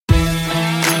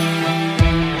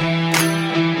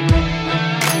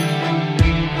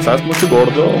estás mucho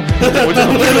gordo.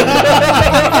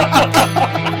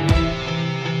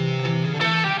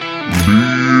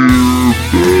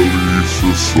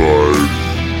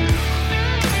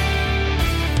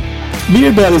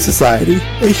 Beer Belly Society,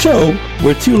 a show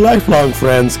where two lifelong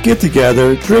friends get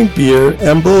together, drink beer,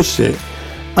 and bullshit.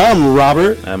 I'm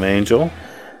Robert. I'm Angel.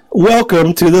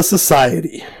 Welcome to the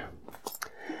Society.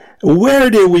 Where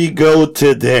did we go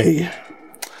today?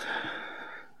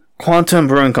 Quantum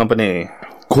Brewing Company.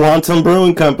 Quantum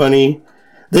Brewing Company.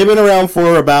 They've been around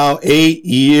for about 8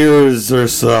 years or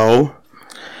so.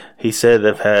 He said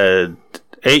they've had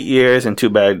 8 years and 2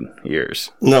 bad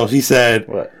years. No, he said,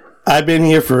 What? I've been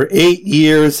here for 8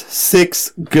 years,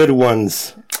 6 good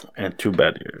ones. And 2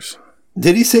 bad years.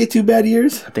 Did he say 2 bad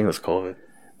years? I think it was COVID.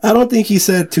 I don't think he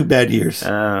said 2 bad years.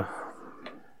 I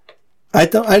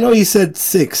know he said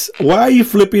 6. Why are you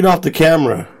flipping off the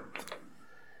camera?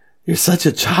 You're such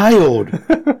a child.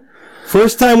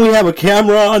 First time we have a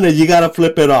camera on and you gotta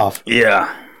flip it off.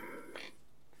 Yeah.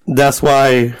 That's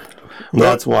why.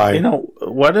 That's why. You know,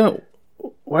 why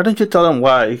don't you tell them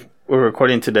why we're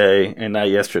recording today and not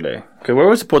yesterday? Because we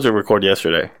were supposed to record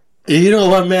yesterday. You know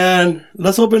what, man?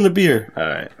 Let's open the beer. All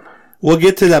right. We'll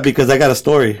get to that because I got a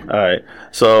story. All right.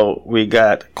 So we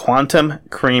got Quantum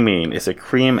Creaming. It's a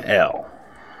cream ale.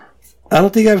 I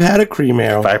don't think I've had a cream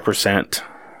ale. 5%.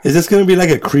 Is this going to be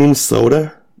like a cream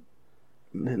soda?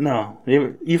 No.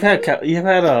 You've had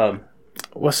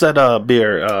what's that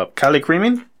beer? Cali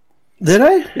Creaming? Did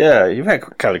I? Yeah, you've had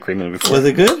Cali Creaming before. Was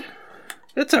it good?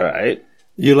 It's all right.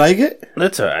 You like it?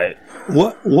 It's all right.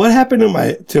 What happened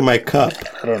to my cup?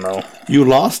 I don't know. You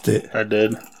lost it. I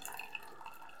did.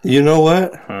 You know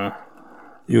what? Huh?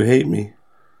 You hate me.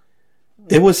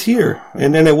 It was here,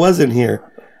 and then it wasn't here.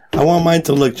 I want mine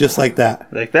to look just like that.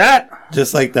 Like that?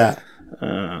 Just like that.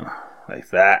 Like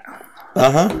that.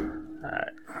 Uh-huh. Alright.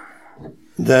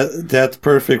 That's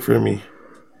perfect for me.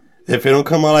 If it don't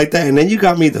come out like that, and then you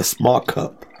got me the small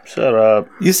cup. Shut up.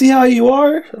 You see how you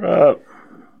are? Shut up.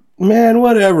 Man,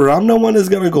 whatever. I'm the one that's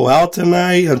going to go out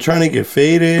tonight. I'm trying to get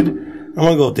faded. I'm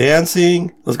going to go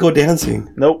dancing. Let's go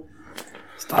dancing. Nope.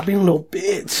 Stop being a little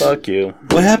bitch. Fuck you.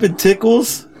 What happened,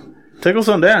 Tickles? Tickles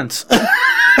don't dance.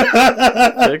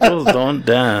 Tickles don't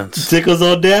dance. Tickles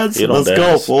don't dance? Let's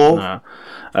go, fool. Nah.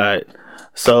 Alright.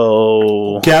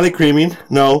 So... Cali Creaming.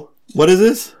 No. What is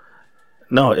this?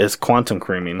 No, it's Quantum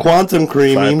Creaming. Quantum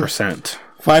Creaming. 5%.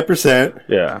 5%.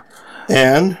 Yeah.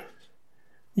 And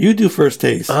you do first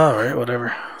taste. Alright,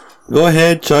 whatever. Go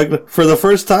ahead, chug. For the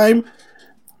first time,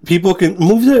 people can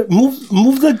move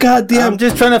the goddamn. I'm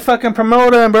just trying to fucking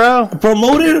promote him, bro.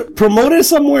 Promote it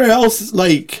somewhere else.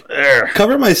 Like There.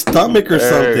 cover my stomach or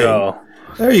something. Go.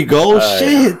 There you go.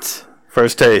 Shit.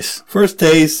 First taste. First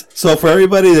taste. So for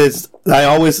everybody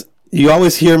you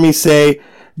always hear me say,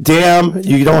 "Damn,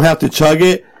 you don't have to chug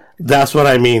it." That's what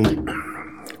I mean.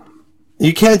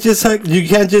 You can't just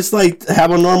like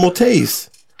have a normal taste.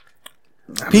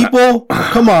 People,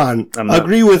 come on,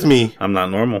 agree with me. I'm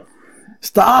not normal.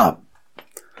 Stop.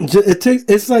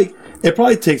 It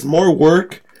probably takes more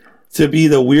work to be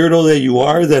the weirdo that you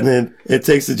are than it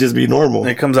takes to just be normal.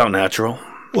 It comes out natural.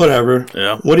 Whatever.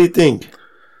 Yeah. What do you think?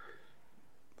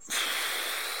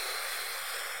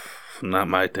 Not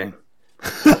my thing.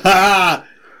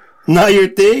 Not your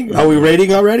thing? Are we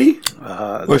rating already?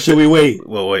 Or should we wait?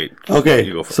 We'll wait. Okay.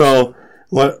 You go first. So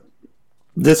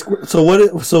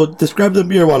describe the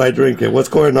beer while I drink it. What's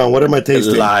going on? What am I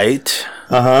tasting? Light.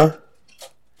 Uh-huh.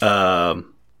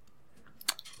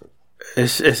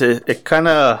 It kind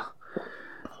of,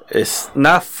 it's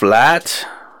not flat.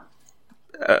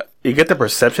 You get the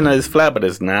perception that it's flat, but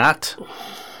it's not.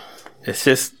 It's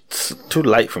just too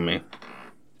light for me.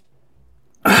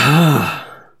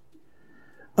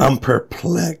 I'm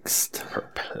perplexed.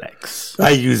 I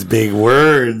use big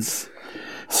words.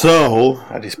 So,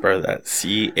 How do you spell that?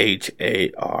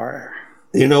 CHAR.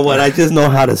 you know what? I just know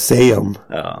how to say them.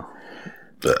 Oh.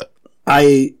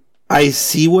 I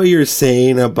see what you're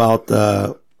saying about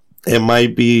it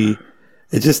might be,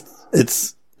 it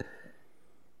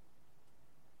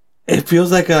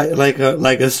feels like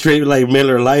a straight like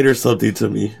Miller Lite or something to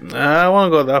me. I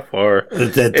won't go that far.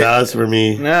 It does for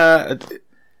me. Nah,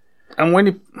 I'm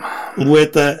waiting.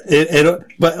 With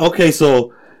but okay,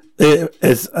 so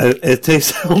it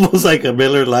tastes almost like a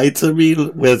Miller Lite to me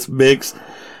when it's mixed.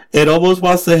 It almost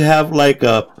wants to have like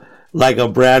a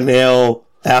brand ale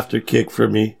after kick for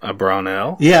me. A brown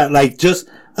ale? Yeah, like just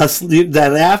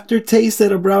that aftertaste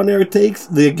that a brown ale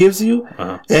that it gives you.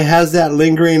 It has that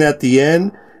lingering at the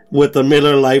end with the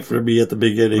Miller Lite for me at the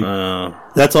beginning.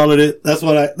 That's all it is.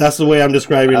 That's the way I'm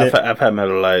describing it. I've had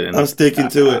Miller Lite. And I'm sticking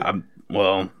to it.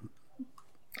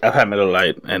 I've had Miller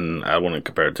Lite, and I wouldn't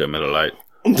compare it to a Miller Lite.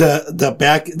 The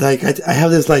back, like I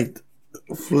have this like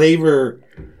flavor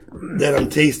that I'm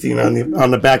tasting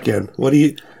on the back end. What do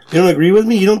you don't agree with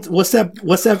me? You don't. What's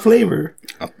that flavor?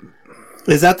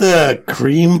 Is that the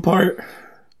cream part?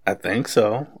 I think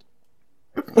so.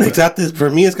 It's got this for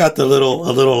me. It's got a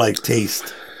little like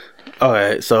taste. All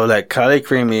right, so like Cali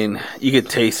creaming, you can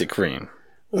taste the cream.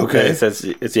 Okay, it says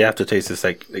it's the aftertaste is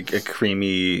like a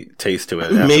creamy taste to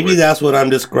it. Maybe that's what I'm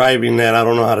describing. That I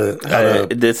don't know how to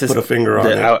put a finger on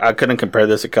it. I couldn't compare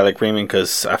this to Cali creaming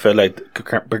because I feel like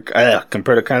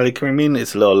compared to Cali creaming,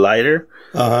 it's a little lighter.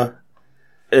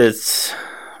 It's.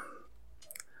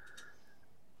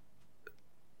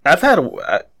 I've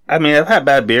had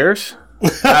bad beers.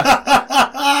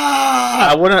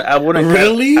 I wouldn't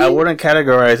really. I wouldn't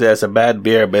categorize it as a bad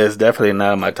beer, but it's definitely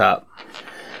not on my top.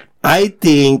 I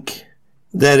think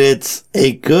that it's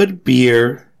a good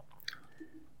beer,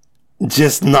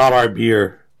 just not our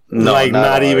beer. No, like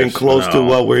not even close to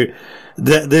what we're.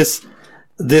 This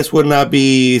would not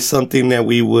be something that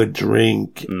we would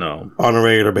drink. No, on a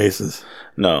regular basis.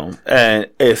 No, and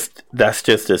that's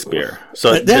just this beer.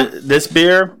 So this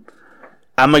beer,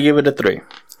 I'm gonna give it a 3.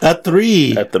 A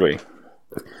 3. A 3.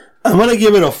 I'm gonna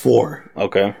give it a 4.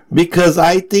 Okay. Because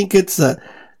I think it's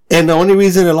and the only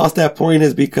reason it lost that point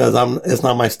is because it's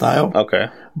not my style. Okay.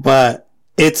 But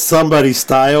it's somebody's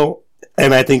style,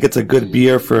 and I think it's a good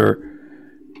beer for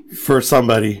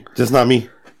somebody, just not me.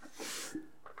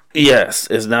 Yes,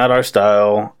 it's not our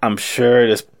style. I'm sure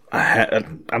there's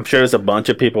a bunch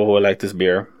of people who would like this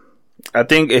beer. I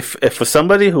think if for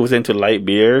somebody who's into light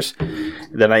beers,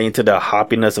 then I into the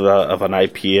hoppiness of an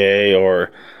IPA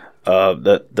or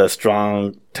the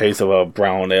strong taste of a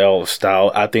brown ale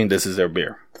style, I think this is their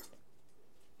beer.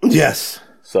 Yes.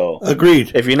 So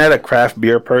agreed. If you're not a craft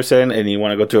beer person and you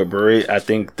want to go to a brewery, I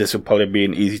think this would probably be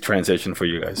an easy transition for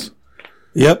you guys.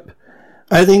 Yep.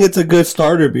 I think it's a good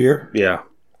starter beer. Yeah.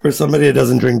 For somebody that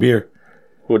doesn't drink beer.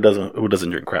 Who doesn't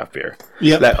drink craft beer?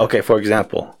 Yeah. Like, okay, for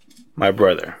example, my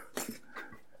brother.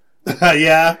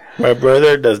 Yeah. My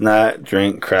brother does not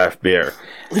drink craft beer.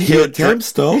 He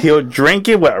attempts though. He'll drink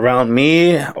it around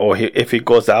me, or if he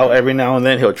goes out every now and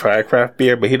then, he'll try a craft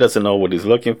beer, but he doesn't know what he's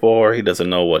looking for. He doesn't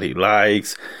know what he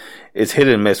likes. It's hit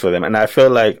and miss with him. And I feel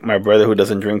like my brother who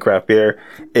doesn't drink craft beer,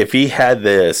 if he had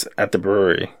this at the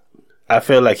brewery, I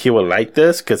feel like he would like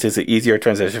this because it's an easier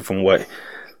transition from what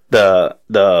the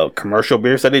commercial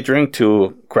beers that they drink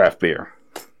to craft beer.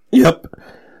 Yep.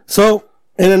 So,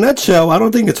 in a nutshell, I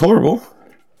don't think it's horrible.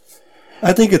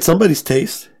 I think it's somebody's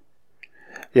taste.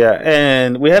 Yeah,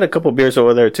 and we had a couple beers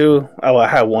over there too. Oh, I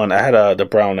had one. I had the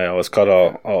brown ale. It's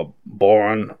called a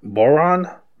Boron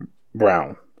Brown.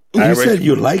 You said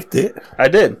you liked it. I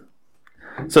did.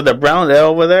 So the brown ale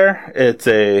over there, it's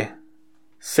a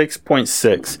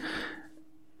 6.6.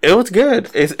 It was good.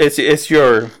 It's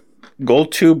your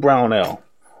go-to brown ale.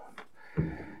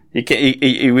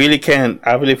 You really can't.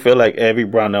 I really feel like every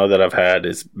brown ale that I've had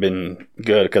has been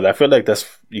good because I feel like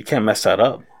you can't mess that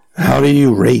up. How do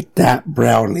you rate that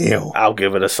brown ale? I'll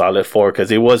give it a solid 4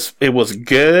 because it was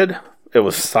good. It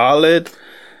was solid.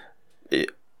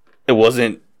 It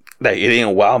wasn't like it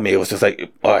didn't wow me. It was just like,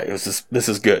 all right, this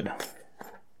is good.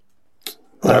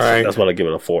 That's what I give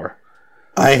it a 4.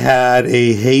 I had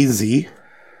a hazy,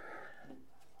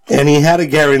 and he had a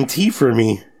guarantee for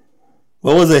me.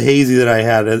 What was a hazy that I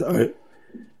had?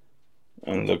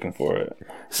 I'm looking for it.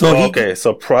 So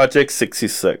so Project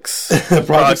 66.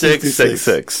 Project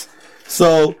 66.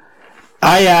 So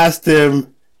I asked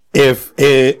him if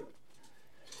he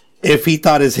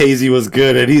thought his hazy was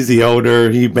good, and he's the owner.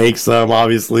 He makes them,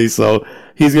 obviously, so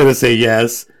he's going to say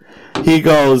yes. He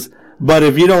goes, but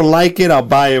if you don't like it, I'll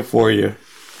buy it for you.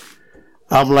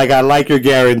 I'm like, I like your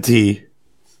guarantee.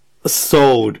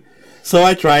 Sold. So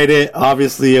I tried it.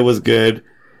 Obviously, it was good.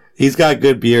 He's got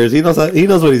good beers. He knows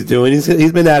what he's doing.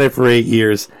 He's been at it for 8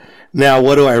 years. Now,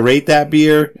 what do I rate that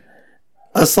beer?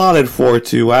 A solid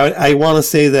 4.2. I want to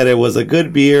say that it was a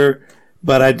good beer,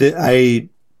 but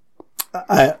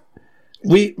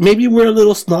maybe we're a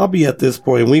little snobby at this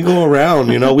point. We go around,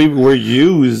 we're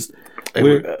used.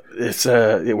 We're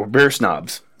beer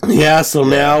snobs. Yeah, so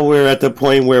now we're at the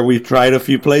point where we've tried a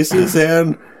few places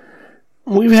and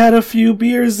we've had a few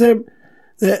beers that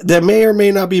may or may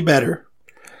not be better.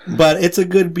 But it's a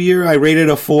good beer. I rated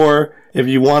a 4. If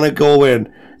you want to go and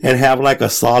have like a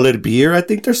solid beer, I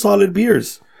think they're solid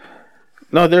beers.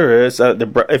 No, there is.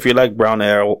 If you like brown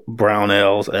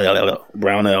ales,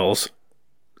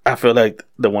 I feel like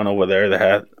the one over there that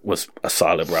had was a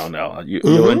solid brown ale.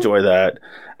 You'll enjoy that.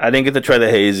 I didn't get to try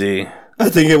the hazy. I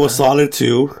think it was solid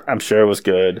too. I'm sure it was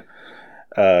good.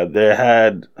 They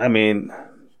had,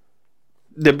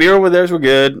 The beer over theirs were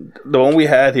good. The one we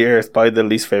had here is probably the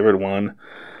least favorite one.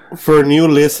 For new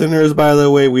listeners, by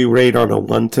the way, we rate on a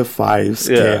 1 to 5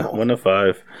 scale. Yeah, 1 to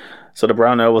 5. So the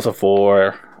brown ale was a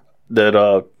 4.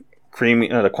 The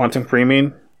quantum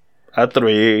creaming a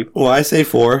 3. Well, I say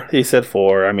 4. He said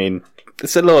 4. I mean,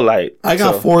 it's a little light. I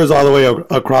got 4s all the way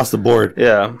across the board.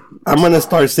 Yeah. I'm gonna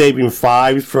start saving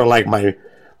 5s for like my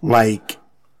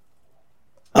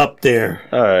up there.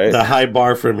 All right. The high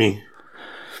bar for me.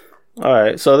 All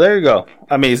right. So there you go.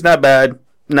 I mean, it's not bad,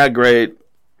 not great.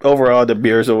 Overall, the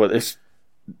beers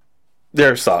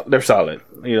they're solid.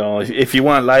 You know, if you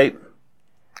want light,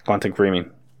 quantum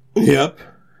creaming. Yep.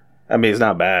 I mean, it's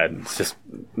not bad. It's just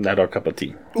not our cup of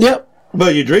tea. Yep.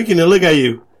 But you're drinking it. Look at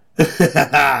you.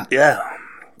 Yeah.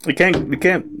 You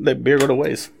can't let beer go to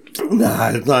waste. Nah,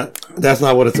 it's not. That's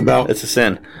not what it's about. It's a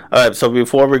sin. All right. So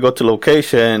before we go to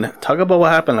location, talk about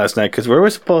what happened last night, because we were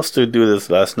supposed to do this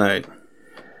last night.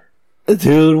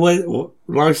 Dude, what?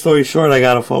 Long story short, I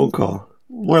got a phone call.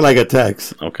 More like a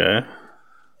text. Okay.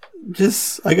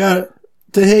 I got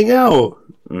to hang out.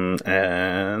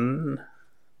 And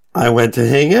I went to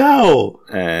hang out.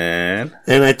 And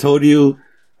I told you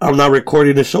I'm not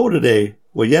recording the show today.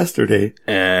 Well, yesterday.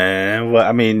 And well,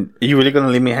 I mean, are you really gonna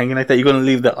leave me hanging like that? You're gonna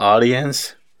leave the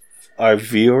audience, our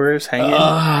viewers, hanging?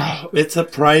 It's a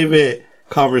private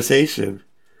conversation.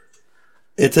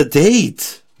 It's a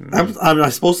date.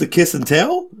 I'm supposed to kiss and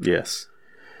tell? Yes.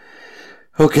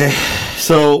 Okay.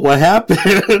 So what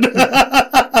happened?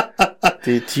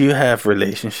 Did you have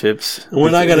relationships?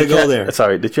 We're not gonna go there.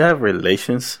 Sorry. Did you have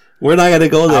relations? We're not gonna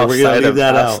go there. We're gonna leave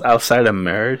that out. Outside of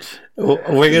marriage? We're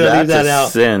gonna leave that out.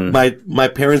 Sin. My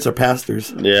parents are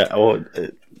pastors. Yeah. Well,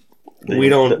 we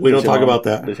don't talk about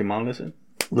that. Does your mom listen?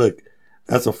 Look,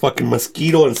 that's a fucking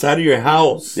mosquito inside of your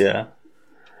house. Yeah.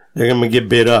 They're gonna get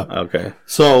bit up. Okay.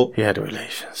 So you had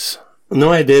relations.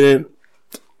 No, I didn't.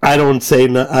 I don't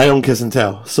kiss and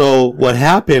tell. So what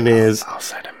happened is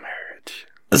outside of marriage.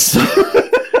 So,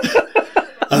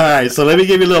 all right. So let me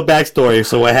give you a little backstory.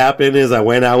 So what happened is I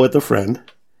went out with a friend.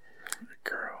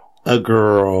 A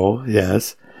girl.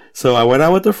 Yes. So I went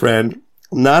out with a friend,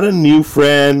 not a new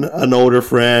friend, an older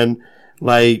friend,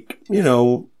 like,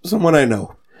 someone I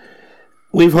know.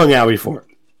 We've hung out before.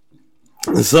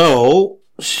 So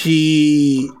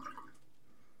she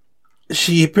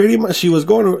pretty much, she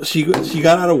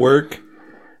got out of work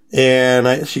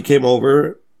and she came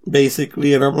over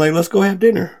basically, and I'm like, let's go have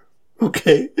dinner.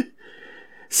 Okay.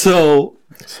 So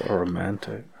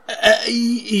romantic.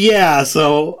 Yeah.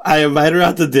 So I invite her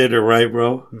out to dinner, right,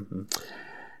 bro? Mm-hmm.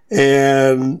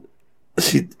 And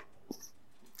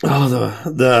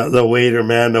the waiter,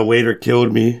 man, the waiter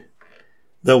killed me.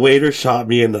 The waiter shot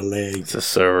me in the leg. It's a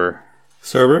server.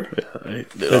 Server? Yeah.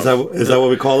 Is that what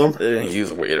we call them? They don't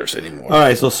use waiters anymore. All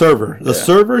right, so server. The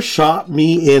server shot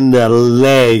me in the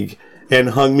leg and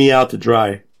hung me out to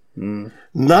dry. Mm.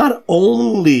 Not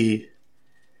only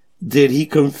did he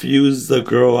confuse the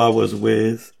girl I was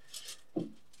with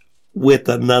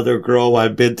another girl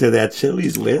I've been to that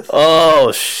Chili's with.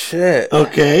 Oh, shit.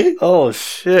 Okay? Oh,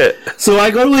 shit. So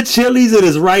I go to a Chili's and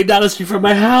it's right down the street from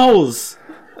my house.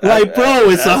 Like, bro,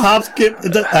 it's a hop, skip.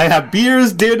 I have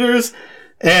beers, dinners,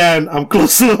 and I'm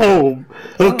close to home.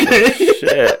 Okay? Oh,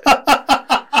 shit.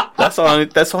 That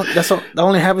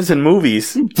only happens in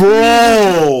movies.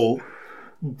 Bro.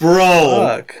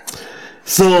 Fuck.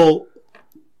 So,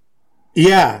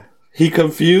 yeah, he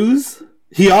confused.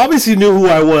 He obviously knew who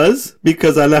I was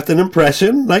because I left an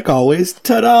impression, like always.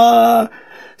 Ta-da!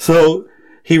 So,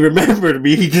 he remembered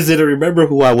me. He just didn't remember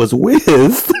who I was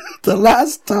with the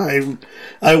last time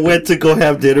I went to go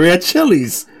have dinner at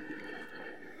Chili's.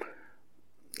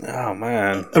 Oh,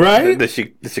 man. Right? Did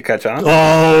she catch on?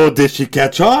 Oh, did she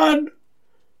catch on?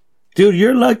 Dude,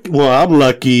 you're lucky. Well, I'm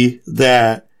lucky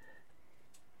that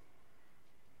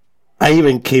I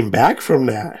even came back from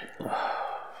that.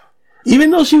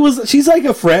 Even though she's like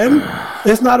a friend,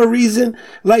 it's not a reason.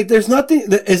 Like, there's nothing.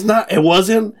 It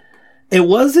wasn't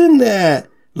that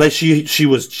like she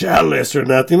was jealous or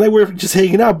nothing. Like, we were just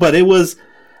hanging out, but it was.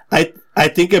 I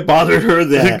think it bothered her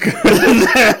that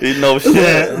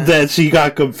that she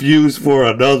got confused for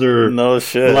another. No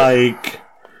shit. Like,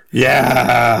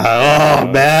 yeah. Oh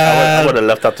man, I would have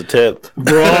left out the tip,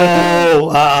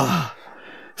 bro.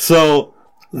 So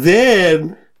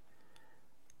then.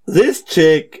 This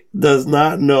chick does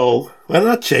not know. Well,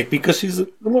 not chick, because she's a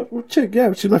chick.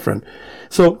 Yeah, she's my friend.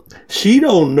 So she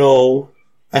don't know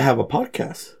I have a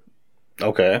podcast.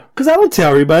 Okay. Because I don't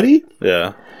tell everybody.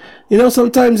 Yeah.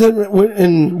 Sometimes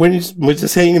when we're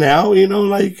just hanging out,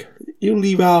 like I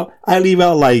leave out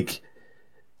like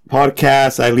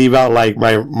podcasts. I leave out like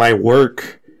my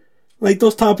work, like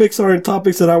those topics aren't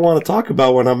topics that I want to talk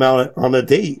about when I'm out on a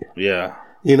date. Yeah.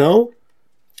 You know?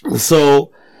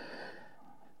 So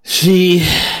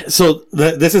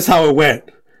this is how it went.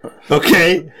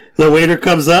 Okay? The waiter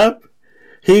comes up.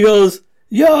 He goes,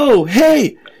 yo,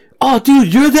 hey, oh,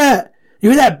 dude, you're that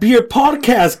beer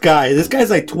podcast guy. This guy's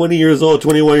like 20 years old,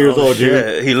 21 years old, shit.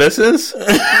 Dude. He listens?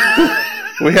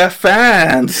 We have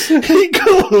fans. He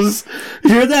goes,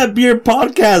 you're that beer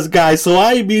podcast guy. So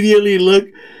I immediately look,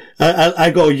 I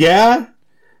go, yeah.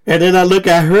 And then I look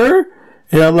at her,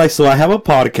 and I'm like, so I have a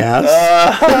podcast.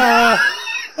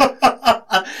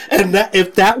 And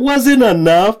if that wasn't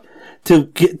enough to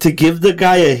give the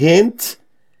guy a hint,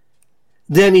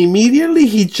 then immediately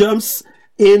he jumps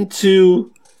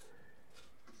into,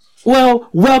 well,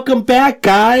 welcome back,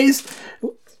 guys.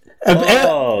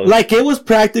 Oh. Like it was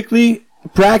practically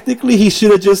he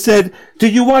should have just said, do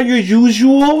you want your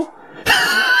usual?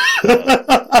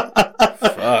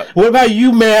 What about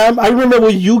you, ma'am? I remember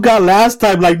when you got last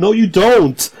time. Like, no, you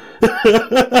don't.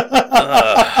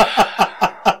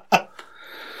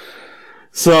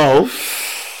 So,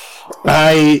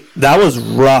 that was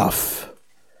rough.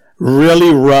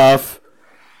 Really rough.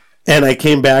 And I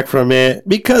came back from it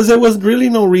because there was really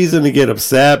no reason to get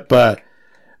upset, but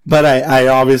I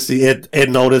obviously, it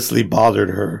noticeably bothered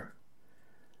her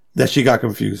that she got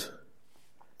confused.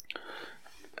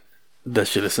 Does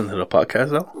she listen to the podcast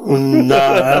though?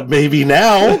 Nah, maybe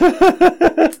now.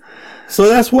 So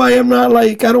that's why I'm not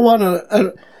like, I don't want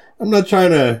to, I'm not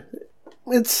trying to,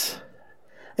 it's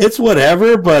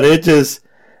whatever, but it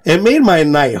made my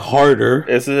night harder.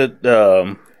 Is it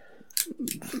the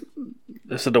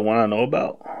one I know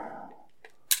about?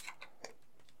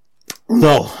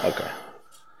 No. Okay.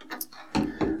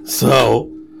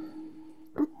 So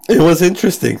it was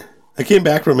interesting. I came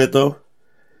back from it though.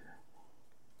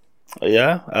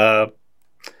 Yeah.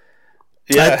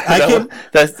 Yeah.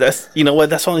 That's you know what?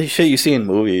 That's only shit you see in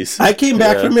movies. I came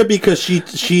back from it because she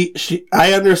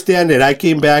I understand it. I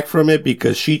came back from it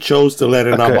because she chose to let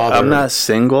it not bother her. I'm not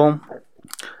single.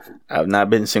 I've not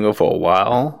been single for a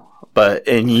while. But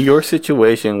in your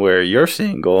situation where you're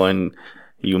single and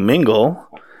you mingle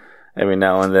every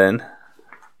now and then,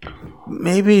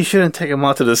 maybe you shouldn't take him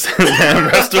out to the same damn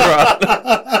restaurant.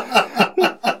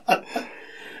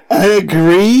 I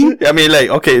agree. I mean, like,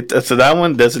 okay, so that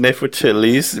one designated for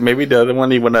Chili's. Maybe the other one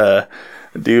you want to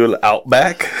do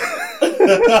Outback.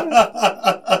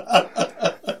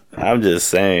 I'm just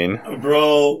saying.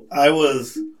 Bro, it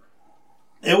was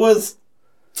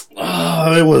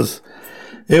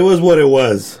what it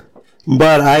was.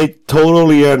 But I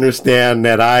totally understand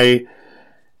that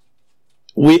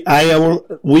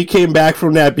we came back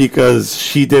from that because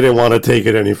she didn't want to take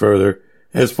it any further.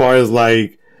 As far as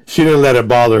like, she didn't let it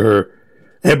bother her.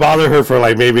 It bothered her for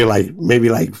maybe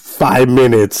 5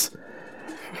 minutes.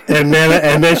 And then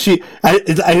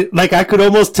I could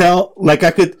almost tell,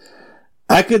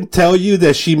 I could tell you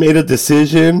that she made a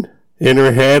decision in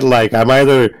her head, like, I'm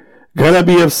either gonna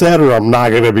be upset or I'm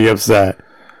not gonna be upset.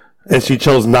 And she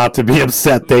chose not to be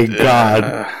upset, thank God.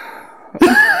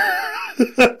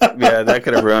 Yeah, that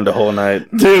could have ruined the whole night.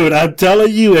 Dude, I'm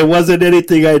telling you, it wasn't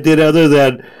anything I did other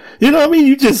than, you know what I mean?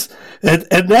 You just,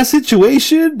 in that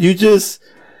situation, you just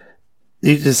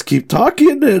keep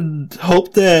talking and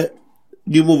hope that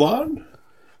you move on.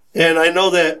 And I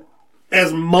know that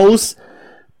as most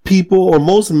people or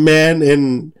most men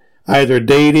in either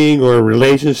dating or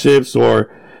relationships or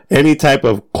any type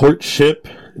of courtship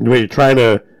where you're trying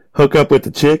to hook up with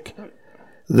the chick,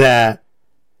 that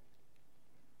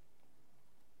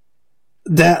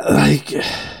like,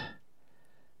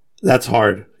 that's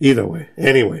hard either way.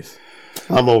 Anyways,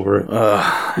 I'm over it.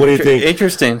 What do you think?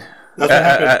 Interesting.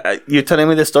 You're telling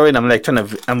me the story, and I'm like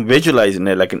I'm visualizing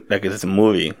it like it's a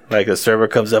movie. Like the server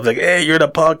comes up, like, "Hey, you're the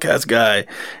podcast guy,"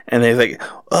 and they're like,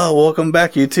 "Oh, welcome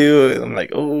back, you two." And I'm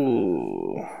like,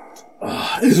 "Oh."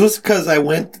 This was because I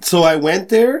went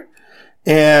there,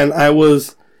 and I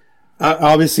was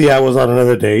obviously I was on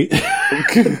another date.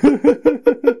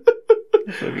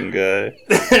 Fucking guy.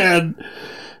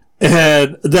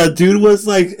 And the dude was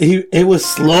like, it was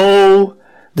slow.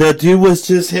 The dude was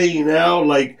just hanging out.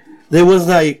 Like, there was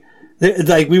like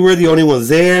we were the only ones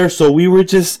there, so we were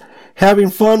just having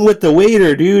fun with the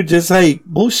waiter, dude, just like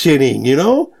bullshitting, you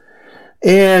know?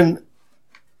 And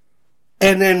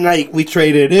then like we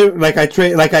traded it,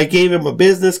 I gave him a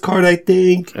business card, I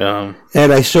think. And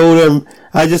I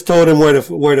just told him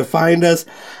where to find us.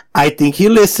 I think he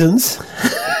listens.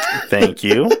 Thank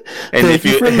you. And if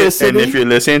you're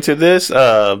listening to this,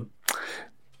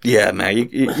 yeah, man,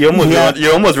 you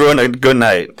almost ruined a good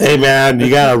night. Hey, man, you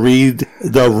gotta read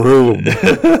the room.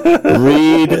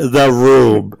 Read the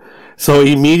room. So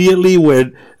immediately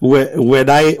when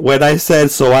I said,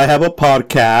 so I have a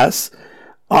podcast,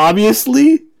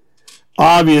 obviously,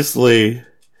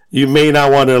 you may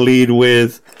not want to lead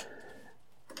with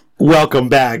welcome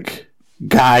back,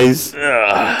 guys,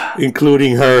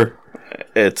 including her.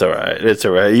 It's all right.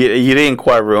 You didn't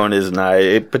quite ruin his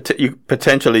night.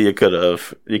 Potentially you could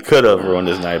have ruined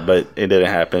his night, but it didn't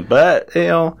happen. But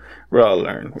we're all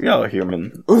learn. We're all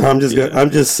human. I'm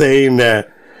just saying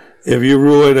that if you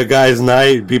ruin a guy's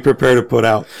night, be prepared to put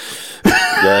out.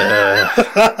 Yeah,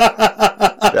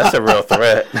 that's a real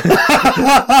threat.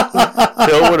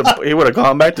 He would have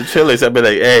gone back to Chili's and be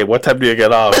like, "Hey, what time do you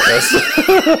get off?"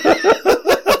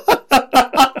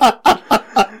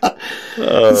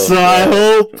 So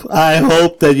I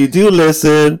hope that you do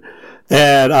listen,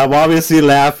 and I'm obviously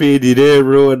laughing. You didn't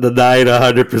ruin the night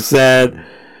 100%.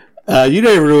 You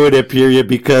didn't ruin it, period,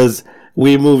 because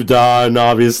we moved on,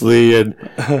 obviously,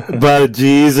 but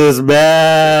Jesus,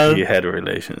 man, he had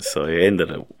relations, so he ended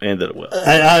it well.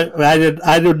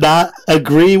 I do not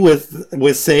agree with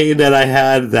saying that I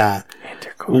had that.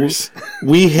 Intercourse.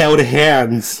 We held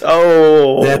hands.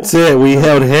 Oh, that's it. We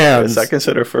held hands. I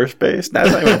consider first base.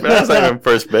 That's not even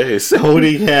first base.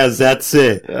 Holding hands. That's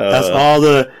it. That's all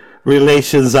the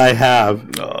relations I have.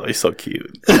 Oh, he's so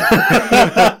cute. Such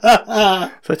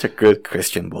a good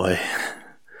Christian boy.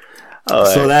 All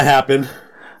right. So that happened.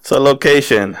 So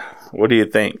location, what do you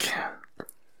think?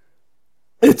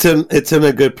 It's in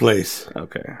a good place.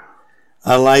 Okay.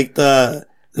 I like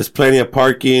there's plenty of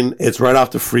parking. It's right off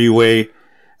the freeway.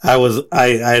 I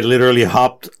literally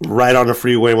hopped right on the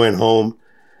freeway, went home,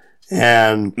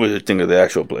 and what did you think of the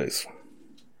actual place?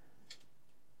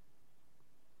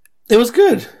 It was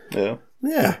good. Yeah.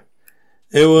 Yeah.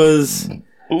 It was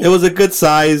a good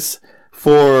size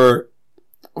for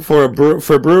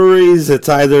breweries. It's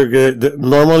either good.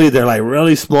 Normally they're like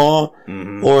really small,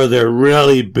 or they're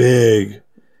really big.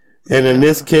 And in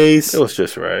this case, it was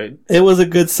just right. It was a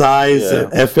good size. Yeah.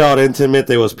 It felt intimate.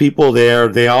 There was people there.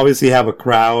 They obviously have a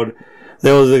crowd.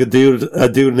 There was a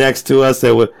dude next to us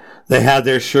they had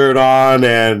their shirt on,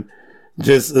 and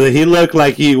just he looked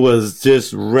like he was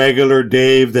just regular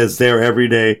Dave that's there every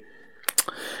day.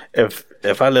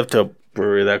 If I lived to a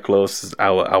brewery that close,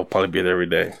 I'll probably be there every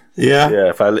day. Yeah.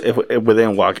 Yeah. If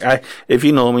within walk, if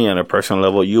you know me on a personal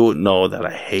level, you would know that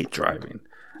I hate driving.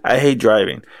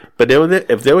 But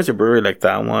if there was a brewery like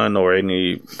that one or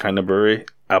any kind of brewery,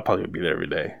 I'll probably be there every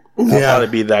day. Yeah. I'll probably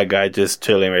be that guy just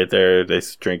chilling right there,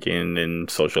 just drinking and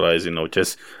socializing, or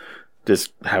just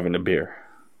having a beer.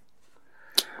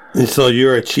 And so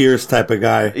you're a Cheers type of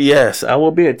guy. Yes, I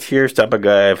will be a Cheers type of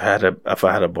guy if I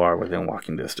had a bar within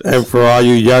walking distance. And for all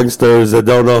you youngsters that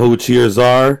don't know who Cheers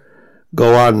are,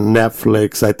 go on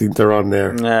Netflix. I think they're on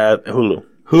there. Hulu.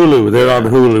 They're on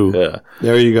Hulu. Yeah.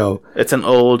 There you go. It's an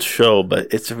old show, but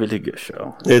it's a really good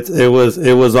show. It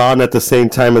was on at the same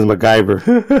time as MacGyver.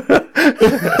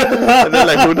 And they're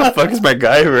like, who the fuck is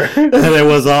MacGyver? And it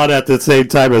was on at the same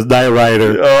time as Knight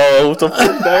Rider. Oh, what the fuck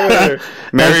is Knight Rider?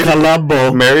 Mary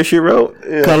Columbo. Mary She Wrote?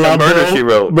 Yeah.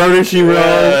 Columbo. Murder She Wrote.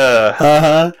 Yeah.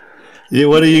 Uh-huh.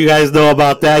 What do you guys know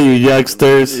about that, you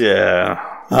youngsters? Yeah.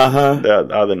 Uh-huh.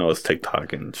 All I know is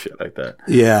TikTok and shit like that.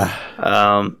 Yeah.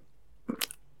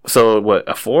 So what,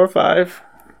 a 4 or 5?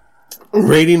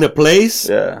 Rating the place?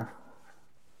 Yeah.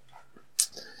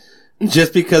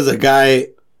 Just because a guy,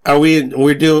 we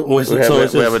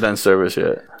haven't done service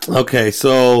yet. Okay,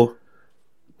 so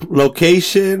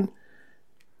location,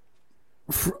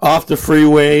 off the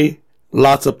freeway,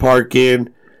 lots of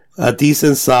parking, a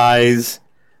decent size,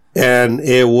 and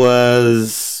it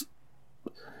was,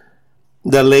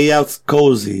 the layout's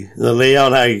cozy. The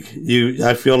layout, I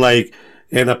feel like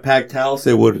in a packed house,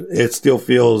 it still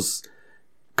feels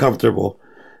comfortable.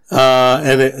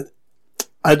 And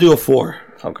I do a 4.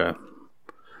 Okay.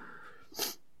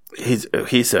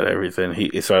 He said everything.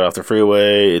 He started off the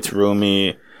freeway. It's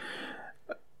roomy.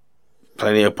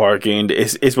 Plenty of parking.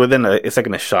 It's within it's like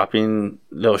in a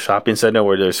little shopping center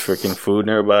where there's freaking food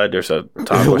nearby. There's a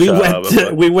taco shop.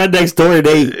 We went next door and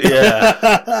ate.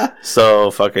 Yeah. So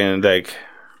fucking like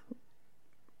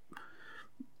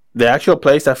the actual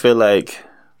place, I feel like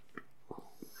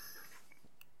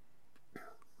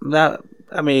not.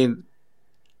 I mean,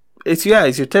 it's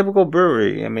your typical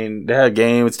brewery. I mean, they have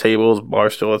games, tables, bar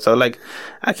stools. So like,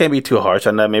 I can't be too harsh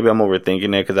on that. Maybe I'm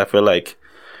overthinking it because I feel like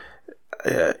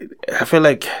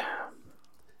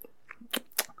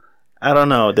I don't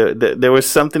know. There was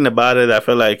something about it. I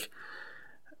feel like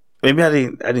maybe I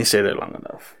didn't say that long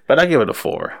enough. But I give it a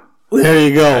 4. There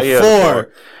you go,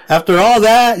 4. After all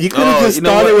that, you could have just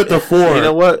started with the 4. You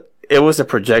know what? it was a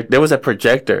project. There was a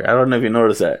projector. I don't know if you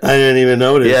noticed that. I didn't even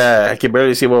notice. Yeah, I could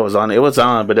barely see what was on. It was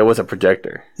on, but there was a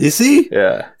projector. You see?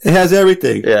 Yeah, it has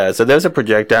everything. Yeah, so there's a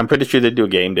projector. I'm pretty sure they do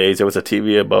game days. There was a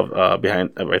TV above,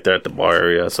 behind, right there at the bar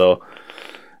area. So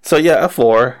yeah, a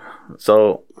 4.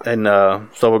 So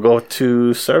we'll go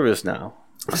to service now.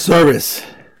 Service.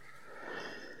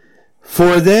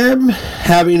 For them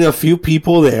having a few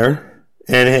people there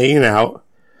and hanging out,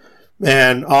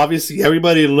 and obviously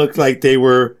everybody looked like they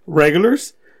were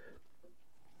regulars,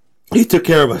 he took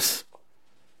care of us.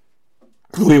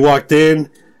 We walked in.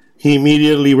 He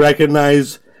immediately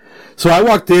recognized. So I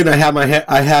walked in. I had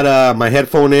my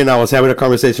headphone in. I was having a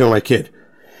conversation with my kid.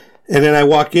 And then I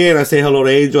walk in, I say hello to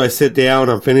Angel, I sit down,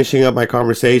 I'm finishing up my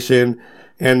conversation,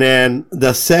 and then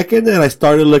the second that I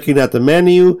started looking at the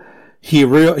menu, he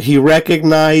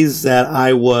recognized that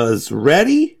I was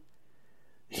ready.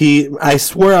 I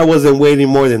swear I wasn't waiting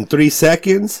more than 3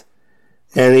 seconds,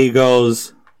 and he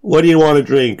goes, "What do you want to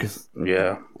drink?"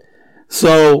 Yeah.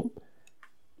 So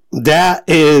that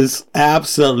is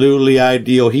absolutely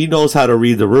ideal. He knows how to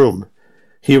read the room.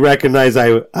 He recognized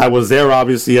I was there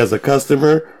obviously as a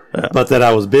customer. Yeah. But that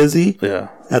I was busy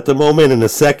at the moment. And the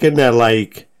second that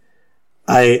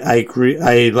I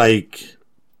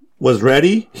was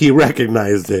ready, he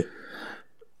recognized it.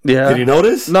 Yeah. Did you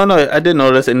notice? No, I did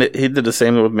notice, and he did the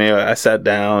same with me. I sat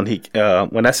down.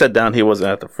 When I sat down, he wasn't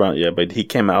at the front yet, but he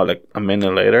came out like a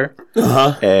minute later.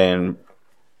 And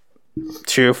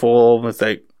cheerful. Was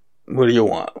like, "What do you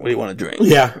want? What do you want to drink?"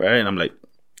 Yeah. Right. And I'm like,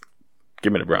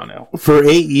 "Give me the brown ale." For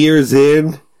 8 years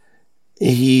in,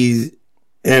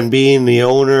 and being the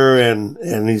owner and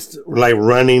he's like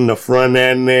running the front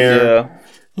end there. Yeah.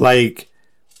 Like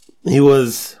he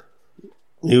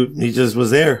just was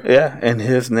there. Yeah. And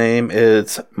his name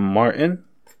is Martin.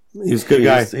 He's a good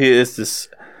guy. He is this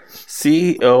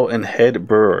CEO and head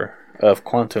brewer of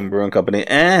Quantum Brewing Company.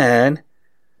 And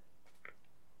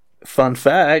fun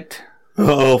fact.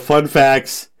 Fun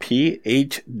facts.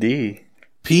 PhD.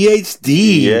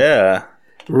 Yeah.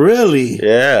 Really?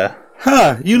 Yeah.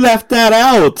 Huh, you left that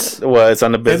out. Well, it's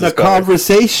on the business card. In the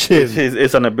conversation.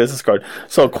 It's on the business card.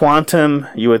 So quantum,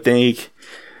 you would think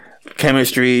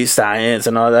chemistry, science,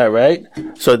 and all that, right?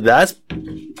 So that's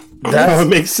it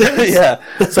makes sense. Yeah.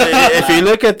 So if you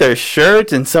look at their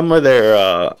shirts and some of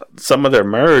their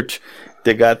merch,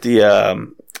 they got the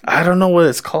I don't know what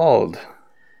it's called.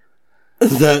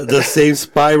 The same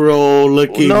spiral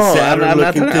looking Saturn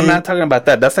looking thing. I'm not talking about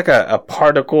that. That's like a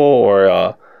particle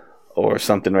or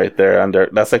something right there under.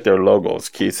 That's like their logos.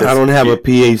 Keith, I don't have a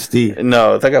PhD.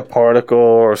 No, it's like a particle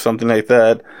or something like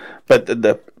that. But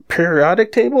the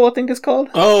periodic table, I think it's called.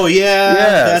 Oh yeah,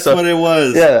 that's what it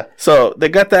was. Yeah, so they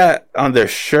got that on their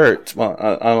shirts, on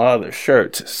a lot of their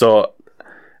shirts. So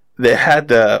they had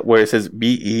where it says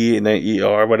BE and then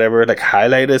ER, whatever, like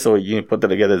highlighted, so you can put that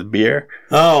together as beer.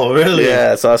 Oh, really?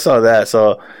 Yeah, so I saw that.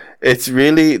 So it's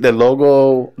really the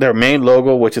logo, their main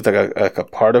logo, which is like a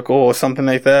particle or something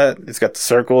like that. It's got the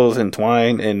circles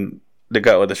entwined, and they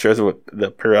got with the shirts with the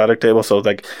periodic table. So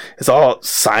it's all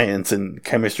science and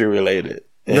chemistry related.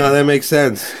 No, that makes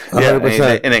sense. 100%.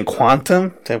 Yeah, and then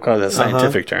quantum, they call it a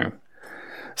scientific term.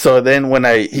 So then when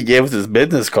he gave us his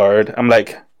business card, I'm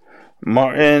like,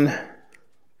 Martin,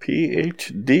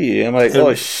 PhD. I'm like,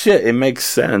 oh shit, it makes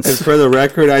sense. And for the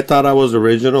record, I thought I was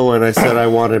original when I said I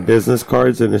wanted business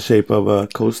cards in the shape of a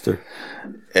coaster.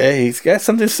 Hey, he's got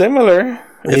something similar.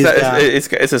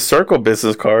 It's a circle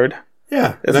business card.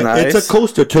 Yeah, it's nice. It's a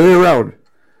coaster. Turn it around.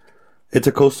 It's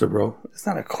a coaster, bro. It's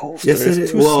not a coaster. Yes,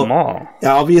 it's too small.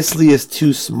 Obviously, it's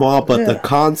too small, but the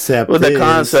concept. Well, the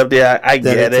concept, I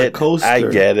get it. A coaster. I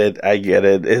get it.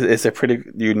 It's a pretty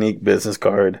unique business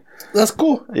card. That's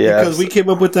cool. Yeah, because we came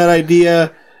up with that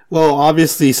idea. Well,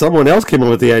 obviously, someone else came up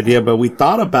with the idea, but we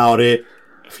thought about it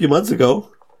a few months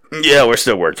ago. Yeah, we're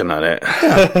still working on it.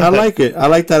 Yeah, I like it. I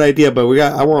like that idea, but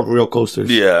I want real coasters.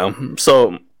 Yeah.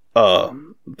 So,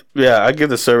 I give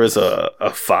the service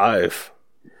a 5.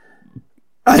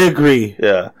 I agree.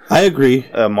 Yeah, I agree.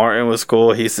 Martin was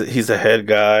cool. He's a head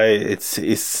guy. It's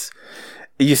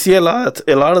you see a lot of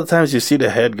the times you see the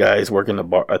head guys working at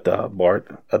the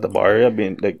bar area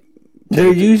being like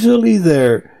they're usually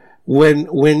there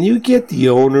when you get the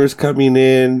owners coming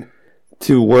in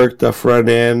to work the front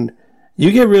end.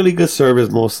 You get really good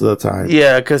service most of the time.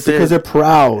 Yeah, because they're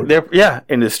proud.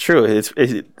 And it's true. It's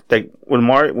like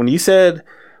when you said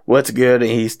what's good,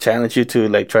 and he's challenged you to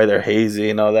like try their hazy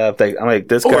and all that. I'm like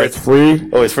this guy. Oh, it's free.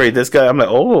 Oh, it's free. This guy. I'm like,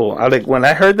 oh. I like when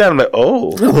I heard that. I'm like, oh.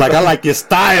 Like I like your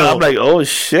style. I'm like, oh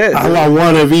shit. I want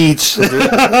one of each.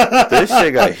 This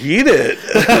shit got heated.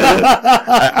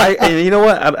 And you know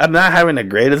what? I'm not having the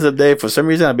greatest of day. For some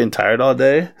reason, I've been tired all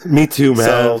day. Me too, man.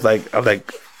 So I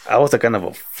was like kind of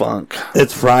a funk.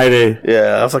 It's Friday.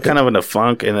 Yeah, I was like kind of in a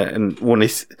funk, and when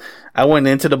I went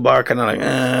into the bar, kind of like,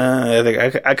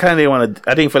 I kind of didn't want to.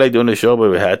 I didn't feel like doing the show,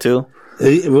 but we had to.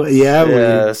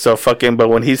 Yeah. So fucking. But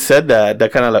when he said that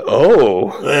kind of like,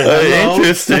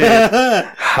 interesting.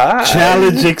 Hi.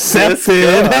 Challenge accepted.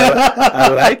 I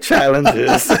like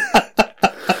challenges. So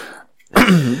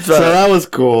that was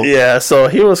cool. Yeah. So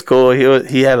he was cool.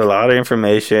 He had a lot of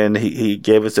information. He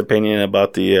gave his opinion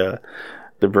about the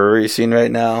brewery scene right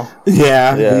now.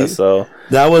 Yeah. So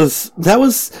that was.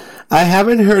 I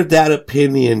haven't heard that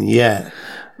opinion yet.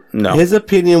 No. His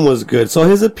opinion was good. So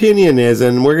his opinion is,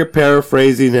 and we're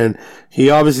paraphrasing, and he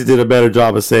obviously did a better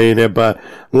job of saying it, but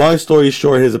long story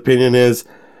short, his opinion is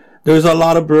there's a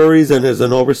lot of breweries and there's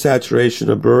an oversaturation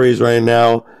of breweries right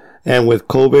now. And with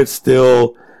COVID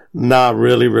still not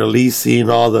really releasing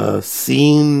all the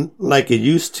scene like it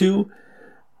used to,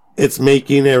 it's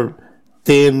making it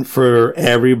thin for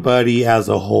everybody as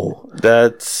a whole.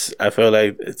 I feel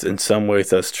like it's in some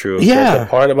ways that's true. Yeah. The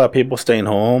part about people staying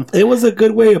home. It was a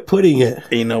good way of putting it.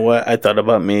 You know what? I thought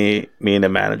about me and the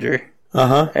manager.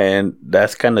 Uh-huh. And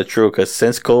that's kind of true because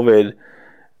since COVID,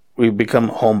 we've become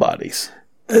homebodies.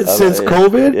 Since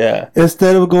COVID? Yeah.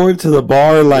 Instead of going to the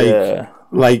bar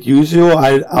like usual,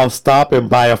 I'll stop and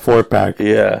buy a 4-pack.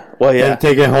 Yeah. Well, yeah. And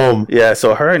take it home. Yeah.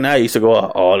 So her and I used to go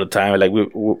out all the time. Like we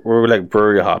were like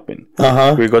brewery hopping.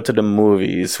 Uh-huh. We go to the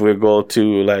movies. We go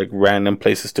to like random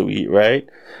places to eat, right?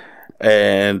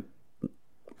 And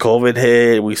COVID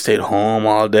hit. We stayed home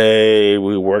all day.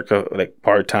 We work like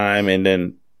part time, and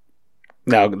then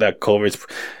now that COVID's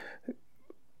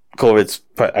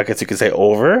I guess you could say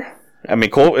over. I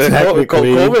mean,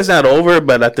 COVID's not over,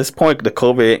 but at this point, the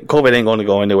COVID ain't going to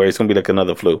go anywhere. It's going to be like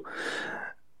another flu.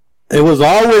 It was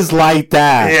always like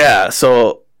that. Yeah.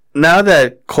 So now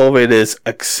that COVID is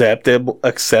accepted,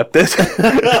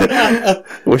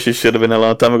 which it should have been a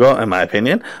long time ago, in my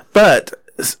opinion, but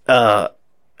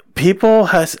people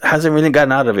hasn't really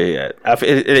gotten out of it yet.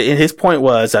 His point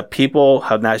was that people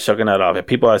have not shaken out of it.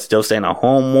 People are still staying at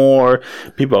home more.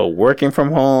 People are working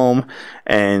from home,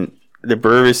 and the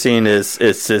brewery scene is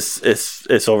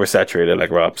oversaturated, like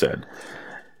Rob said.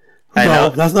 No,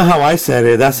 that's not how I said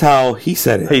it. That's how he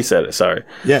said it. He said it. Sorry.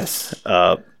 Yes.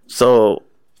 So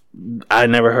I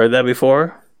never heard that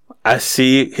before. I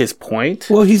see his point.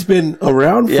 Well, he's been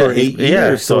around for 8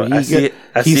 years, so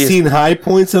he's seen high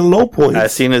points and low points. I've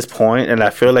seen his point, and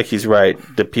I feel like he's right.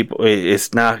 The people,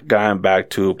 it's not gone back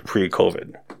to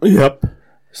pre-COVID. Yep.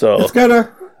 So it's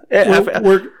gotta.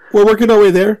 We're working our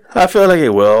way there. I feel like it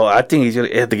will. I think he's gonna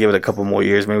have to give it a couple more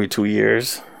years, maybe 2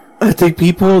 years. I think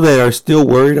people that are still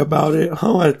worried about it.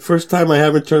 First time I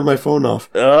haven't turned my phone off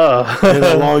in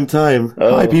a long time.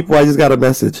 Hi, people. I just got a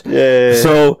message. Yeah.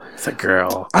 So it's a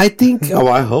girl. I think. Oh,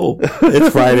 I hope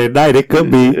it's Friday night. It could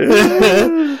be.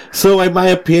 So, in my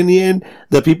opinion,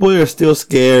 the people that are still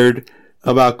scared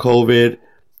about COVID,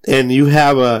 and you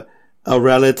have a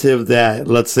relative that,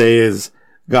 let's say, is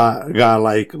got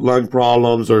like lung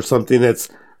problems or something that's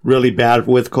really bad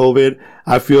with COVID,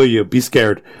 I feel you. Be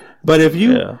scared. But if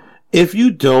you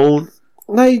don't,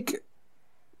 like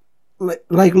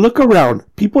look around.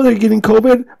 People that are getting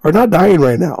COVID are not dying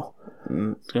right now.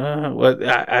 Well,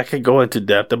 I could go into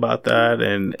depth about that,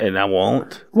 and I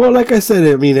won't. Well, like I said,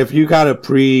 I mean, if you got a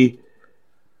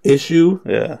pre-issue,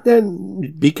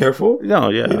 then be careful. No,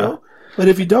 yeah. You know? But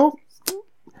if you don't,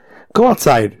 go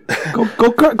outside. Go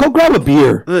grab a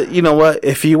beer. You know what?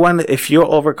 If you're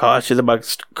overcautious about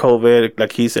COVID,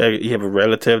 like he said, you have a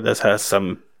relative that has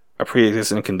a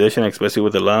pre-existing condition, especially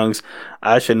with the lungs.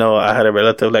 I should know. I had a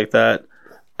relative like that.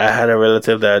 I had a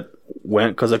relative that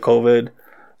went because of COVID,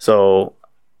 so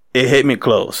it hit me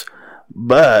close.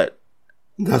 But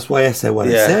that's why I said what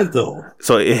I said, though.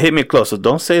 So it hit me close. So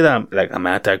don't say that I'm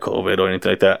anti-COVID or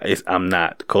anything like that. I'm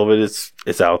not. COVID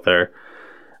is out there,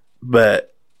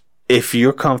 but if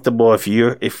you're comfortable, if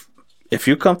you're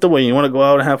comfortable and you want to go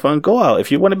out and have fun, go out.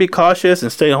 If you want to be cautious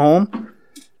and stay home,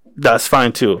 that's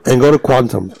fine too. And go to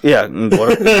Quantum. Yeah,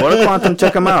 go to Quantum.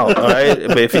 Check them out. All right.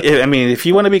 But if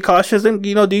you want to be cautious, then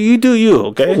do you.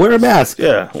 Okay. Wear a mask.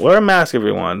 Yeah, wear a mask,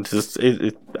 everyone. Just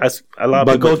a lot.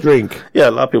 But go drink. Yeah,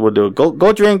 a lot of people do.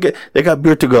 Go drink. They got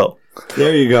beer to go.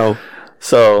 There you go.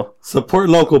 So support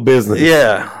local business.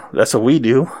 Yeah, that's what we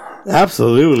do.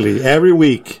 Absolutely, every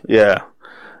week. Yeah.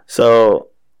 So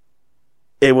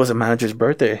It was a manager's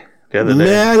birthday the other day.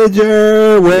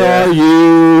 Manager, where are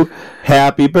you?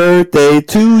 Happy birthday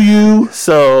to you.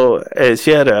 So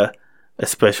she had a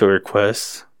special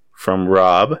request from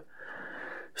Rob.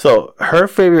 So her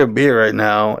favorite beer right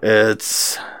now,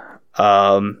 it's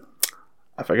I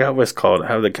forgot what it's called. I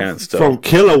have the can still. From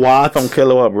Kilowatt. From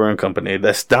Kilowatt Brewing Company.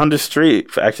 That's down the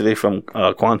street, actually, from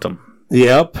Quantum.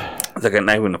 Yep. It's like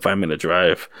not even a 5-minute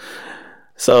drive.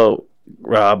 So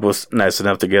Rob was nice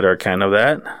enough to get her a can of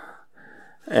that.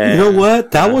 And, you know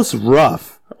what? That was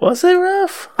rough. Was it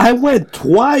rough? I went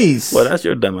twice. Well, that's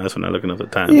your dumbass when I'm looking up the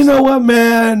times. You know what,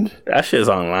 man? That shit's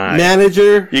online.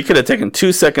 Manager. You could have taken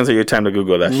 2 seconds of your time to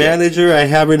Google that Manager, I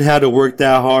haven't had to work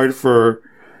that hard for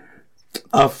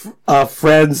a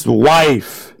friend's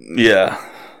wife. Yeah.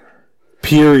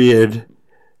 Period.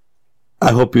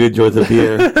 I hope you enjoy the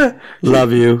beer.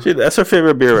 Love you. That's her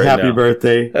favorite beer right now. Happy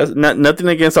birthday. That's nothing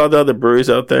against all the other breweries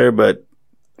out there, but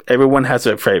everyone has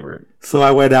their favorite. So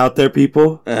I went out there,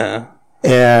 people,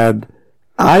 and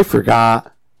I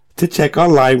forgot to check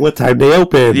online what time they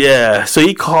opened. Yeah, so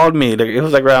he called me. It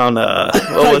was like around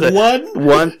what was it?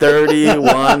 1:30,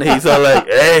 1. He's all like,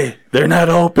 "Hey, they're not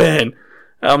open."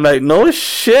 I'm like, "No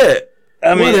shit."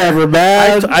 I mean, whatever,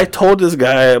 man. I told this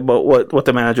guy about what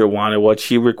the manager wanted, what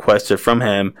she requested from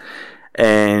him,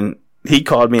 and he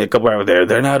called me a couple hours there.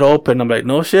 They're not open. I'm like,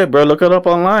 "No shit, bro. Look it up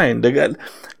online." They got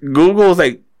Google's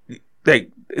like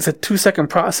it's a 2-second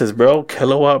process, bro.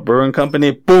 Kilowatt Brewing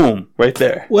Company, boom, right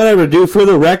there. Whatever, dude. For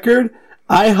the record,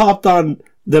 I hopped on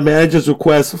the manager's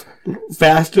request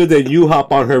faster than you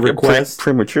hop on her request.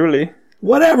 Prematurely.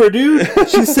 Whatever, dude.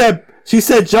 She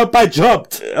said jump, I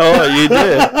jumped. Oh, you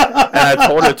did. And I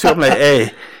told her too. I'm like,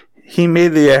 hey, he made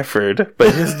the effort,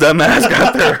 but his dumb ass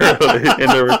got there early and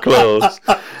they were closed.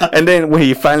 And then when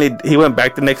he went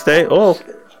back the next day. Oh,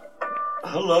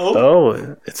 hello.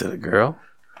 Oh, it's a girl.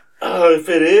 Oh, if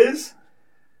it is,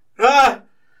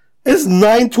 it's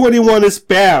 9:21. It's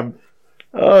spam.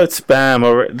 Oh, it's spam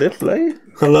already. They play.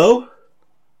 Hello.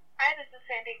 Hi, this is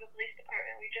San Diego Police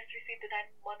Department. We just received a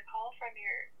 911 call from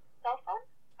your cell phone.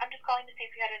 I'm just calling to see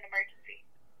if you had an emergency.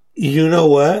 You know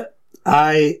what?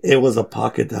 It was a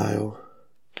pocket dial.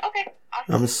 Okay,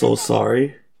 awesome. I'm so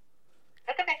sorry.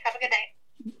 That's okay. Have a good night.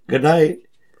 Good night.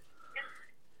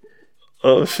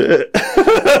 Oh shit.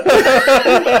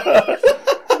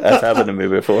 That's happened to me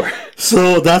before.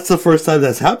 So that's the first time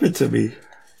that's happened to me.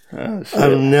 Oh shit.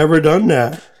 I've never done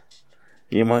that.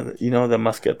 You that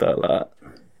must get that a lot.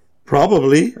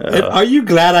 Probably. Are you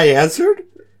glad I answered?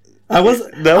 I was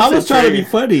trying to be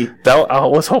funny. I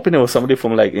was hoping it was somebody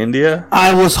from like India.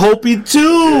 I was hoping too.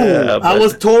 Yeah, I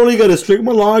was totally gonna string them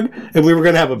along, and we were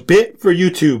gonna have a bit for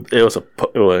YouTube. It was a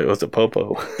popo. It was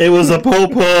a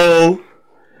popo.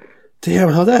 Damn,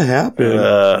 how'd that happen?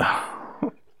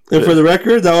 And for the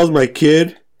record, that was my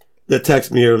kid that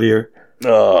texted me earlier.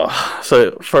 So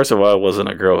first of all, it wasn't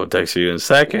a girl who texted you, and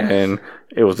second,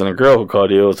 it wasn't a girl who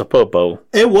called you. It was a popo.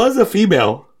 It was a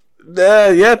female.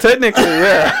 Yeah, technically,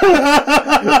 yeah.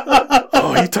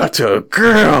 Oh, he talked to a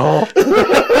girl.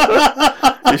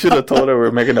 You should have told her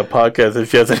we're making a podcast if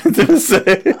she has anything to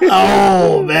say.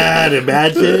 Oh man,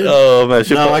 imagine. Oh man,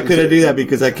 no, I couldn't do that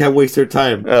because I can't waste their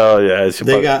time. Oh yeah,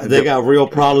 they got real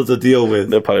problems to deal with.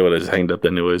 They probably would have just hanged up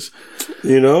anyways.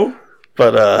 You know.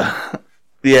 But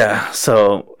yeah.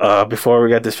 So before we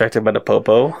got distracted by the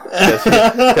popo,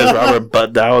 because Robert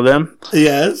butt dialed them.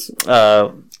 Yes.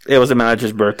 It was the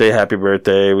manager's birthday. Happy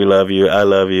birthday. We love you. I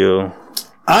love you.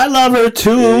 I love her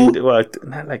too. Well,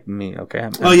 not like me,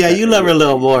 okay? You love her a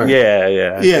little more. Yeah.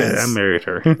 Yes. Yeah, I married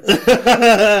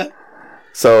her.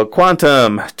 So,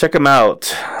 Quantum, check them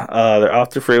out. They're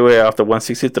off the freeway, off the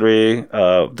 163.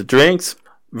 The drinks,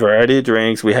 variety of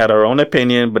drinks. We had our own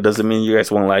opinion, but doesn't mean you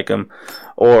guys won't like them.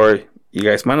 Or you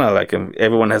guys might not like them.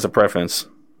 Everyone has a preference.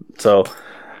 So,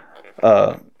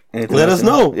 let us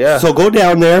know. Yeah. So go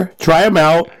down there, try them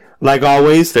out. Like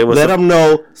always, let them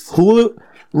know who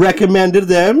recommended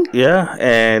them. Yeah,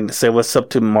 and say what's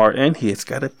up to Martin. He's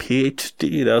got a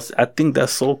PhD. I think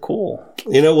that's so cool.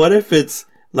 You know, what if it's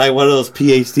like one of those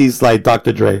PhDs like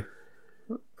Dr. Dre?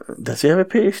 Does he have a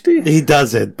PhD? He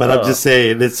doesn't, but I'm just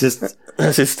saying, it's just...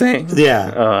 That's his thing?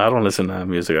 Yeah. I don't listen to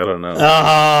music. I don't know.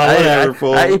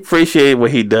 Whatever, I appreciate what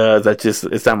he does.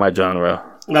 It's not my genre.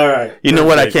 All right. You know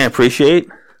what I can't appreciate?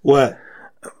 What?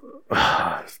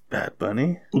 Bad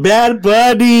Bunny. Bad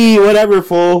Bunny. Whatever,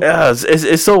 fool. Yeah,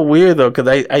 it's so weird though, because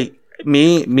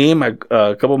me and my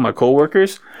a couple of my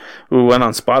coworkers, we went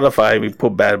on Spotify. We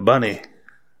put Bad Bunny.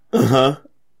 We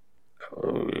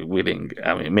didn't.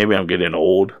 I mean, maybe I'm getting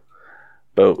old,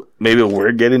 but maybe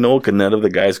we're getting old because none of the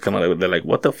guys come out. They're like,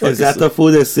 "What the fuck is that the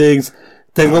fool that sings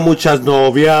Tengo muchas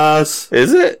novias.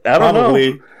 Is it? I don't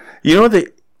Probably. know. You know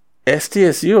the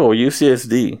STSU or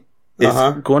UCSD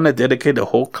is going to dedicate a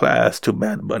whole class to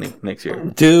Bad Bunny next year.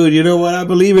 Dude, you know what? I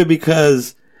believe it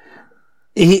because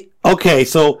okay,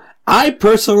 so I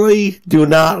personally do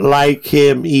not like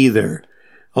him either.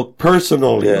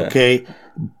 Personally, okay?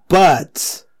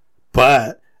 But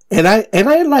and I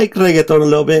like reggaeton a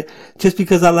little bit just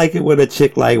because I like it when a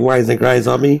chick like whines and grinds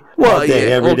on me all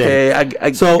day, every day. I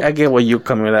get where you're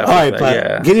coming with that. All right,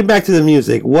 but getting back to the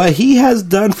music, what he has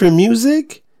done for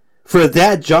music, for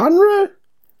that genre,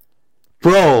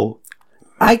 bro,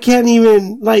 I can't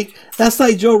even, like, that's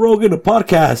like Joe Rogan, a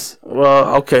podcast.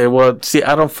 Well, okay, see,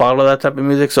 I don't follow that type of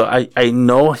music, so I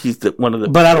know he's one of the...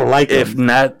 But I don't like if him.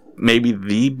 not, maybe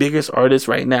the biggest artist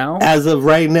right now. As of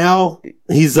right now,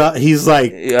 he's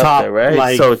like top, there, right?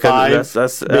 like so 5,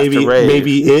 that's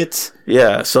maybe it.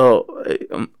 Yeah, so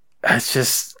it's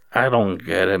just, I don't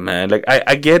get it, man. Like,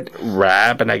 I get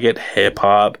rap and I get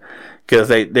hip-hop, because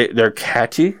they're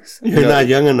catchy. You're not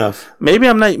young enough. Maybe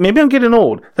I'm not. Maybe I'm getting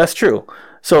old. That's true.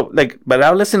 So but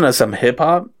I'll listen to some hip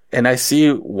hop and I see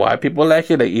why people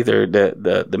like it. Like either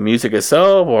the music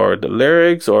itself or the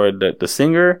lyrics or the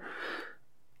singer.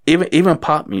 Even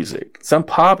pop music. Some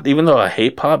pop, even though I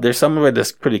hate pop, there's some of it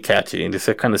that's pretty catchy and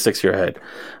just kind of sticks to your head.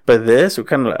 But this,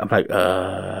 I'm like,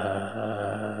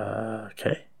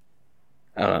 okay.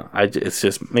 I don't know.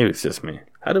 Maybe it's just me.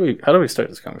 How do we start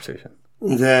this conversation?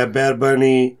 That Bad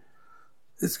Bunny,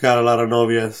 it's got a lot of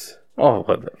novias. Oh,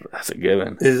 well, that's a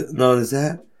given. Is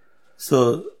that?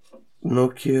 So, no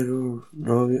quiero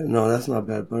novia. No, that's not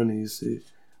Bad Bunny, you see.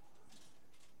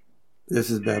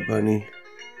 This is Bad Bunny.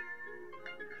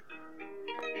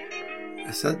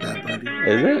 That's not Bad Bunny.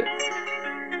 Is it?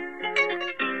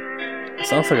 It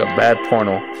sounds like a bad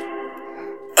porno.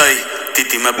 Ey,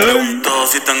 Titi me preguntó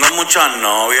si tengo muchas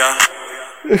novias.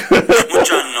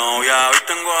 Muchas novias, hoy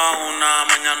tengo a una,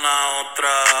 mañana a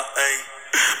otra, ey.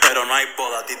 Pero no hay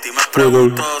boda, Titi me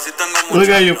preguntó si tengo muchas novias. Look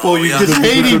at your phone, you just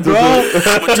hating, bro.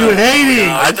 You hating.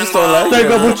 I just don't like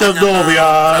Tengo it. muchas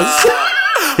novias.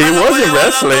 He wasn't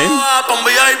wrestling.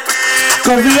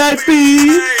 Con VIP.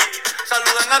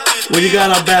 What you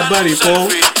got on Bad Bunny, fool?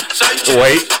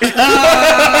 Wait.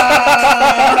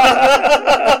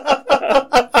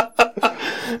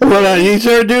 Well, you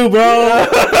sure do, bro.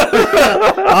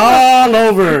 All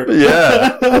over.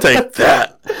 Yeah. Take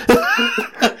that.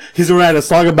 He's gonna write a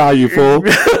song about you, fool.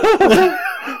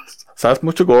 Sabes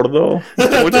mucho gordo.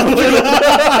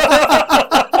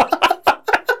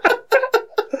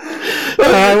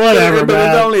 Whatever, But man.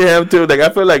 it's only him too. Like I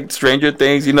feel like Stranger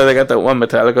Things. You know, they got that one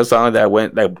Metallica song that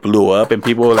blew up, and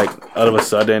people like all of a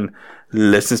sudden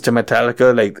listens to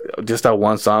Metallica, like just that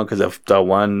one song because of that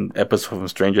one episode from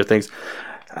Stranger Things.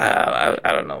 I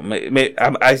don't know.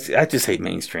 I just hate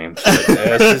mainstream.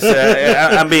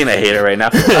 I'm being a hater right now.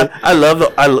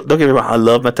 Don't get me wrong. I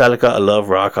love Metallica. I love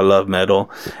rock. I love metal.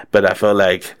 But I feel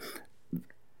like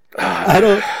I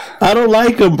don't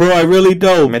like him, bro. I really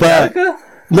don't. Metallica. But,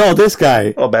 no, this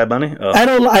guy. Oh, Bad Bunny. Oh.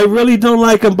 I really don't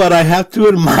like him, but I have to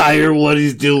admire what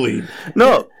he's doing.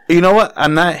 No, you know what?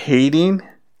 I'm not hating.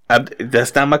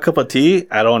 That's not my cup of tea.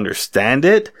 I don't understand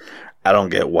it. I don't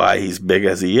get why he's big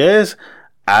as he is.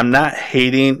 I'm not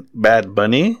hating Bad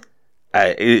Bunny.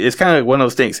 It's kind of like one of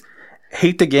those things.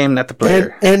 Hate the game, not the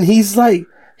player. And he's like,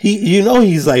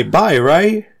 he's like bi,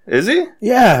 right? Is he?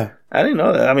 Yeah. I didn't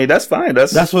know that. I mean, that's fine.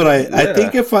 That's what I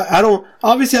think. If I don't,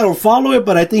 obviously I don't follow it,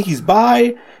 but I think he's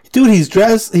bi. Dude, he's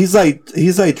dressed. He's like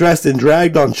dressed and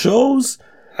dragged on shows,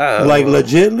 like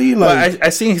legitly. Like well, I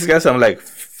seen he's got some like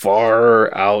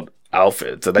far out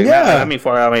outfits. Like, yeah, I mean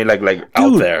far. I mean like dude,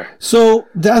 out there. So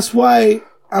that's why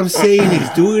I'm saying he's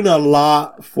doing a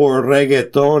lot for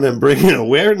reggaeton and bringing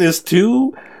awareness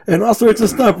to and all sorts of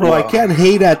stuff, bro. I can't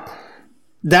hate at.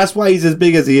 That's why he's as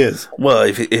big as he is. Well,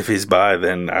 if he's bi,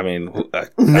 then I mean,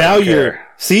 now you're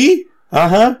see.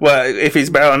 Well, if he's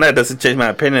bi on that, doesn't change my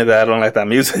opinion that I don't like that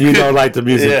music. You don't like the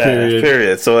music,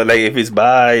 period. So, like, if he's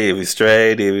bi, if he's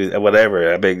straight, if he's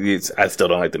whatever, I still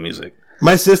don't like the music.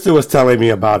 My sister was telling me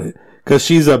about it because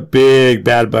she's a big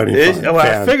Bad Bunny fan.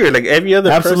 I figured, like, every other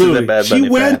person's a Bad Bunny She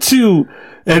went to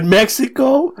in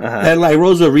Mexico and like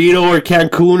Rosarito or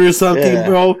Cancun or something,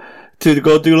 bro, to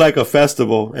go do like a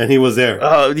festival, and he was there.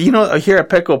 You know, here at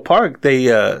Petco Park, they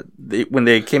when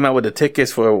they came out with the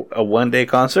tickets for a 1-day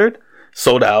concert.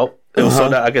 Sold out. It was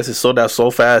sold out. I guess it sold out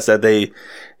so fast that they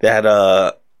did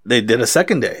a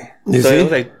second day. It was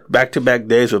like back-to-back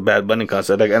days with Bad Bunny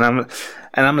concert. Like, and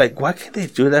I'm like, why can't they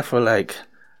do that for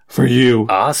you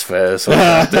Ozfest?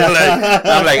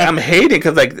 I'm hating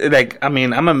because like I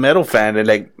mean I'm a metal fan and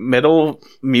like metal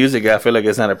music I feel like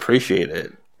it's not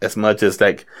appreciated. as much as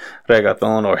like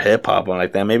reggaeton or hip hop or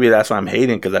like that. Maybe that's why I'm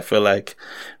hating, because I feel like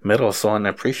metal is so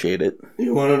unappreciated.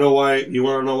 You want to know why? You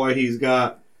want to know why he's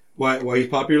got why he's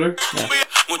popular? Yeah.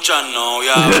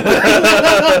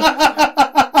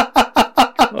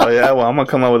 Oh yeah, well I'm gonna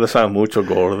come up with a song mucho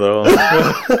gordo,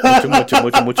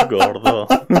 mucho gordo.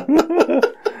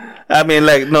 I mean,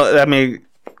 like no, I mean,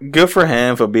 good for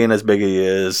him for being as big as he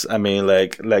is. I mean,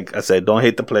 like I said, don't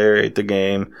hate the player, hate the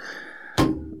game.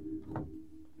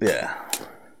 Yeah.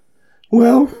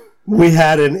 Well, we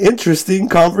had an interesting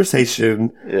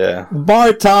conversation. Yeah.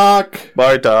 Bar talk.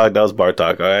 That was Bar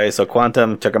Talk. All right. So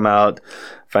Quantum, check them out.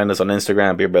 Find us on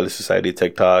Instagram, Beer Belly Society,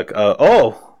 TikTok.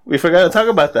 We forgot to talk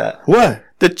about that. What?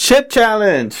 The chip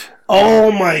challenge.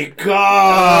 Oh my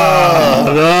god!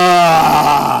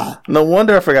 No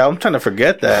wonder I forgot. I'm trying to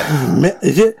forget that.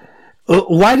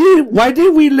 Why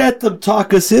did we let them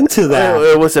talk us into that?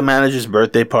 It was the manager's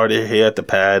birthday party here at the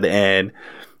pad, and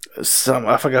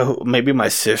I forgot who, maybe my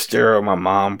sister or my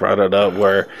mom brought it up,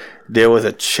 where there was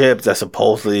a chip that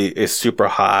supposedly is super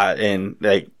hot, and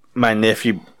like my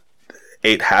nephew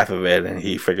ate half of it, and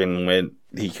he freaking went.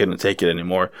 He couldn't take it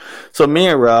anymore. So me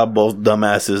and Rob, both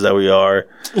dumbasses that we are,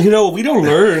 we don't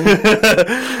learn.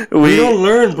 we don't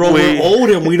learn, bro. We're old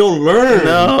and we don't learn.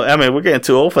 No, I mean we're getting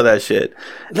too old for that shit.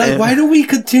 Like, why do we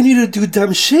continue to do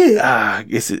dumb shit?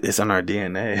 It's on our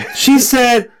DNA. She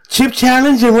said chip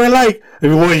challenge, and we're like,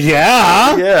 well,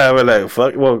 yeah. Yeah, we're like,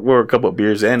 fuck. Well, we're a couple of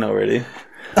beers in already.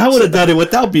 I would have done it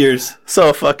without beers.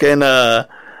 So fucking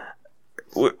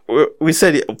we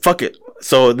said fuck it.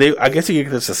 So I guess you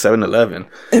get this at 7-Eleven.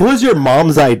 It was your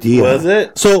mom's idea. Was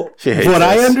it? So what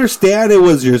I understand, it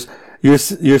was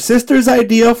your sister's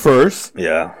idea first.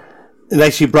 Yeah.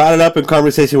 Like she brought it up in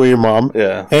conversation with your mom.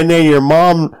 Yeah. And then your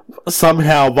mom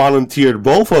somehow volunteered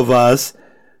both of us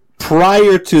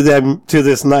prior to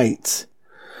this night.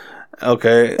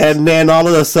 Okay. And then all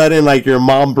of a sudden, like your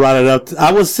mom brought it up.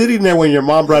 I was sitting there when your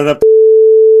mom brought it up.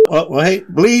 Hey,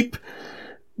 bleep.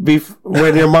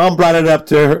 When your mom brought it up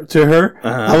to her,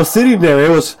 I was sitting there. It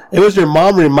was your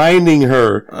mom reminding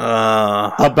her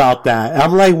about that.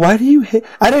 I'm like, why do you hate?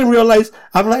 I didn't realize.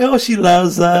 I'm like, oh, she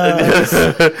loves us.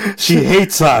 She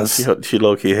hates us. She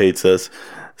low-key hates us.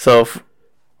 So,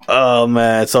 oh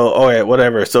man. So, all right,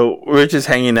 whatever. So we're just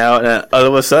hanging out, and all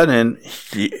of a sudden,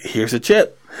 here's a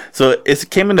chip. So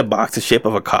it came in the box the shape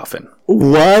of a coffin.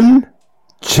 One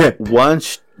chip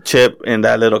in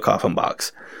that little coffin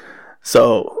box.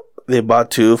 So they bought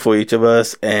 2 for each of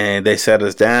us, and they sat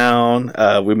us down.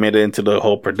 We made it into the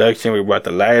whole production. We brought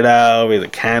the light out. The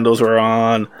candles were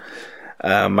on.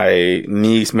 My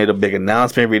niece made a big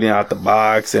announcement reading out the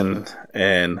box, and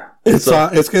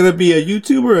it's gonna be a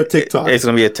YouTube or a TikTok. It's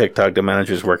gonna be a TikTok. The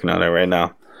manager's working on it right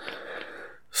now.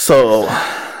 So,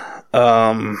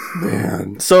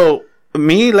 man. So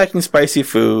me liking spicy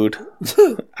food,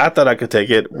 I thought I could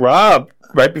take it. Rob,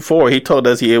 right before, he told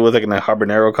us he was like in a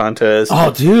habanero contest.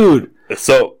 Oh, dude!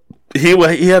 So he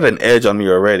had an edge on me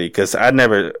already, because I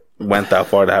never went that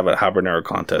far to have a habanero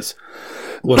contest.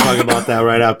 We'll talk about that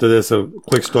right after this. A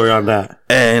quick story on that.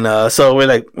 And so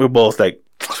we're both like,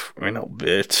 we know,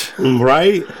 bitch,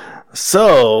 right?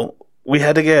 So we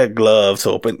had to get gloves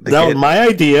open. That was my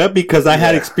idea, because I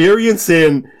had experience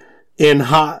in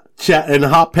hot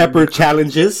pepper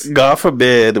challenges. God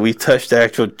forbid we touch the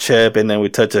actual chip, and then we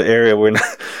touch the area we're not.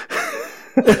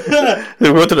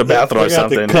 We went to the bathroom or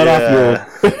something. Cut off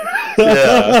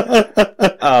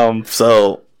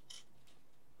your.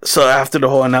 So after the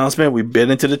whole announcement, we bit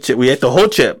into the chip. We ate the whole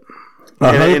chip.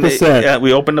 100%. Yeah,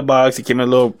 we opened the box. It came in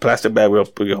a little plastic bag. We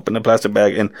opened the plastic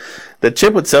bag, and the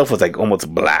chip itself was like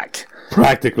almost black.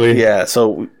 Practically. Yeah.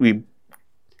 So we.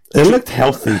 It looked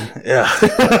healthy. Yeah.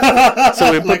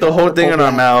 So we put the whole thing in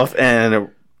our mouth, and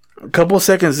a couple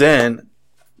seconds in,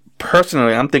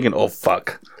 personally, I'm thinking, oh,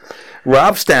 fuck.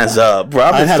 Rob stands up.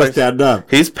 I had to stand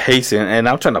up. He's pacing, and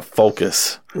I'm trying to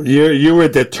focus. You were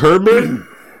determined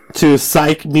to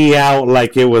psych me out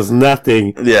like it was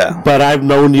nothing. Yeah. But I've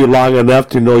known you long enough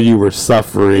to know you were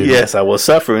suffering. Yes, I was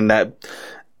suffering. That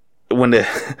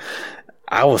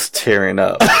I was tearing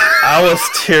up. I was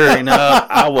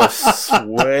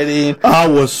sweating.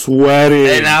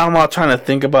 And now I'm all trying to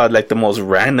think about like the most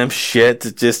random shit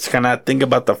to just kind of think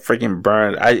about the freaking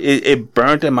burn. It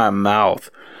burned in my mouth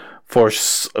for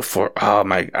oh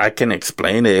my, I can't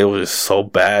explain it. It was so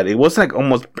bad. It was like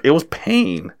it was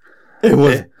pain. It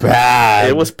was bad.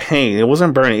 It was pain. It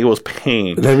wasn't burning. It was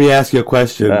pain. Let me ask you a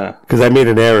question, because I made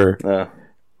an error.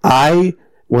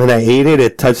 When I ate it,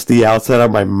 it touched the outside of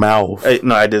my mouth.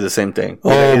 No, I did the same thing.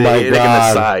 Oh my God. In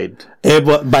the side.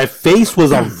 My face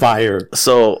was on fire.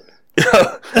 So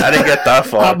I didn't get that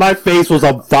far. My face was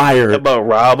on fire. But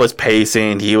Rob was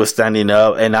pacing. He was standing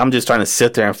up, and I'm just trying to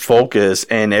sit there and focus.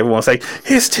 And everyone's like,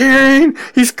 "He's tearing.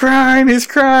 He's crying. He's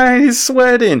crying. He's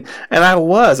sweating." And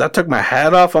I took my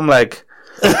hat off. I'm like,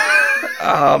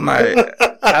 "Oh my!"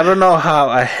 I don't know how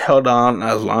I held on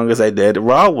as long as I did.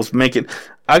 Rob was making.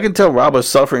 I can tell Rob was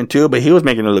suffering too, but he was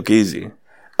making it look easy.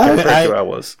 I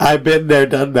was. I've been there,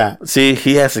 done that. See,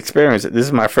 he has experience. This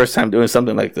is my first time doing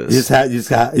something like this.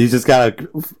 You just gotta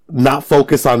not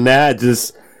focus on that.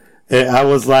 I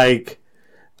was like,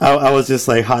 I was just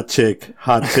like hot chick.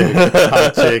 I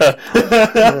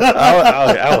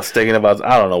was thinking about.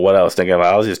 I don't know what I was thinking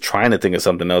about. I was just trying to think of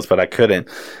something else, but I couldn't.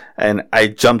 And I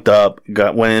jumped up,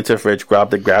 went into the fridge,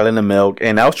 grabbed a gallon of milk,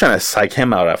 and I was trying to psych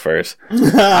him out at first.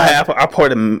 I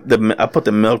poured I put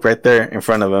the milk right there in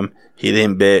front of him. He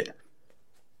didn't bit.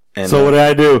 And so what did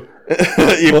I do?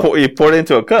 you poured it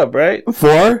into a cup, right?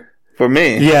 For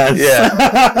me. Yes. Yeah.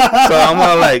 So I'm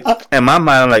all like, in my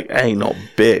mind, I'm like, I ain't no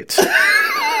bitch.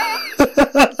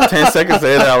 10 seconds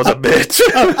later, I was a bitch.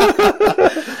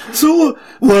 So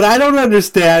what I don't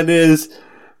understand is,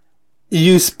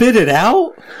 you spit it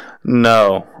out?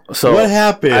 No. So what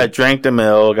happened? I drank the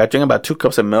milk. I drank about 2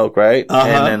 cups of milk, right?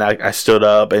 And then I stood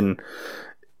up, and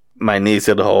my niece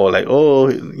did the whole like,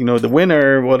 "Oh, the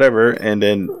winner, whatever." And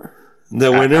then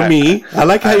the winner, me. I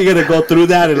like how you're gonna go through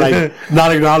that and like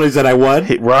not acknowledge that I won.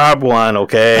 Rob won.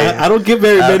 Okay, I don't get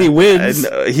very many wins.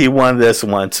 He won this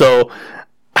one, so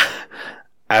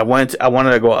I wanted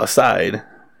to go outside,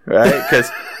 right?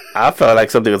 Because I felt like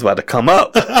something was about to come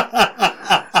up.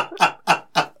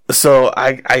 So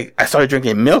I started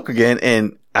drinking milk again,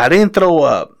 and I didn't throw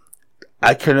up.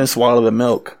 I couldn't swallow the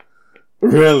milk.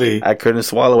 Really? I couldn't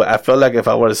swallow it. I felt like if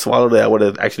I would have swallowed it, I would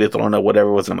have actually thrown up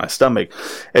whatever was in my stomach.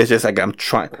 It's just like I'm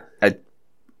trying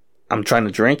to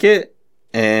drink it,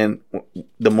 and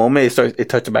the moment it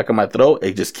touched the back of my throat,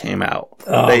 it just came out.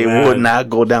 It would not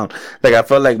go down. Like I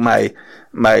felt like my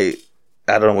I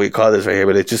don't know what you call this right here,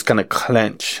 but it just kind of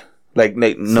clenched. Like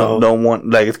no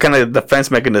one, like it's kind of a defense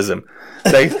mechanism.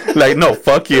 Like no,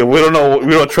 fuck you. We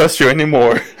don't trust you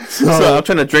anymore. So I'm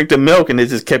trying to drink the milk, and it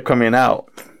just kept coming out.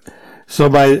 So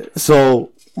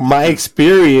my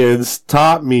experience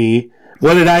taught me.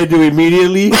 What did I do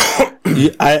immediately?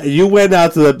 You went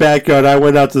out to the backyard. I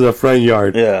went out to the front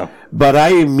yard. Yeah. But I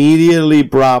immediately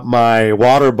brought my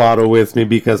water bottle with me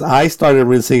because I started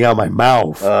rinsing out my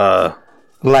mouth.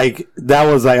 Like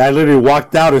that was like I literally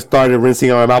walked out and started rinsing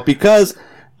out my mouth because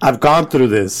I've gone through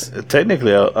this.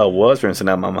 Technically, I was rinsing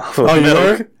out my mouth with milk. You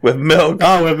were? With milk.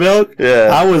 Oh, with milk? Yeah.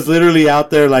 I was literally out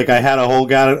there like I had a whole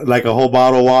gallon, like a whole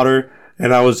bottle of water,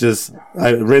 and I was just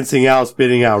rinsing out,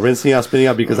 spitting out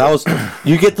because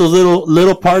you get those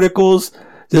little particles,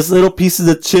 just little pieces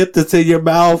of chip that's in your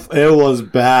mouth. It was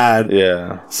bad.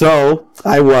 Yeah. So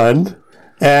I won,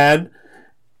 and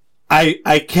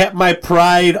I kept my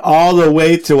pride all the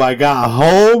way till I got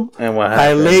home. And what happened?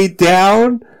 I laid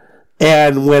down.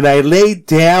 And when I laid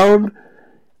down,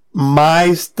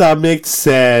 my stomach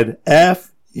said,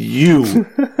 F you.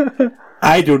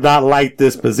 I do not like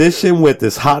this position with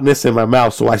this hotness in my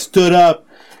mouth. So I stood up,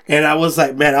 and I was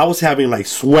like, man, I was having like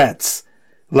sweats.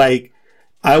 Like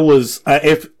I was,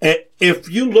 if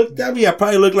you looked at me, I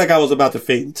probably looked like I was about to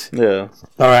faint. Yeah.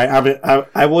 All right.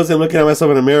 I wasn't looking at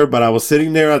myself in the mirror, but I was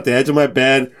sitting there at the edge of my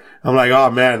bed. I'm like, oh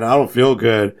man, I don't feel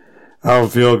good.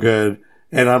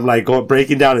 And I'm like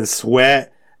breaking down in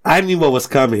sweat. I knew what was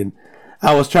coming.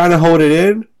 I was trying to hold it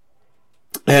in.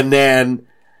 And then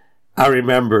I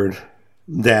remembered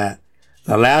that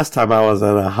the last time I was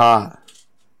in a hot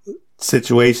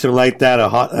situation like that,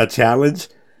 a challenge,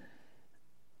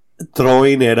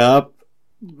 throwing it up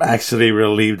actually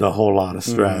relieved a whole lot of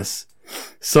stress.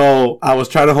 So I was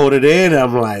trying to hold it in. And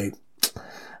I'm like,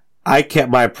 I kept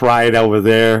my pride over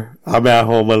there. I'm at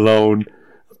home alone.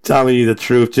 Telling you the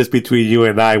truth, just between you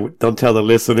and I. Don't tell the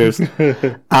listeners.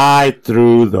 I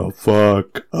threw the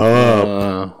fuck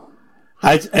up.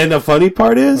 And the funny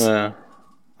part is,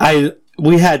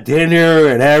 we had dinner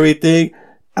and everything.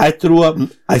 I threw up.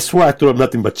 I swear I threw up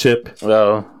nothing but chip.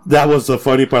 Well, that was the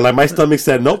funny part. Like my stomach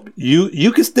said, "Nope,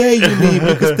 you can stay, you leave.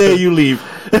 You can stay, you leave."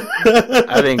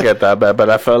 I didn't get that bad,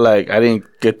 but I felt like I didn't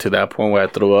get to that point where I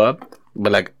threw up.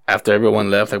 But like after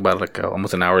everyone left, like about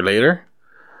almost an hour later,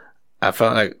 I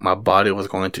felt like my body was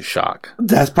going into shock.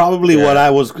 That's probably what I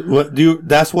was.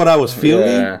 That's what I was feeling.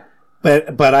 Yeah.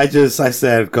 But I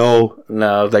said go.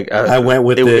 No, like I went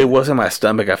with it. It wasn't my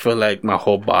stomach. I feel like my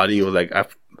whole body was like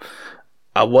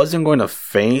I wasn't going to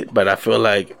faint, but I feel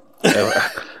like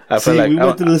I I feel See, like we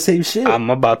went through the same shit. I'm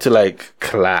about to like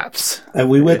collapse. And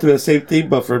we went through the same thing,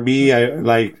 but for me, I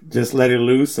like just let it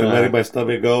loose and letting my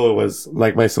stomach go. It was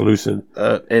like my solution.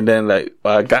 And then like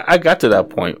I got to that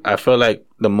point. I feel like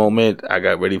the moment I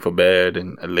got ready for bed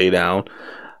and I lay down,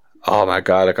 oh my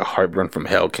god, like a heartburn from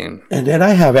hell came. And then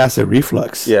I have acid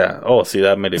reflux. Yeah. Oh, see,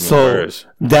 that made it worse.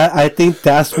 That I think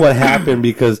that's what happened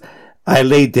because I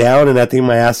laid down and I think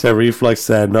my acid reflux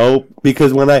said no.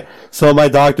 Because my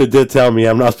doctor did tell me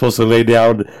I'm not supposed to lay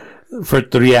down for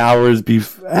 3 hours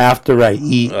after I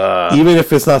eat, even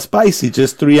if it's not spicy,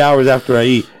 just 3 hours after I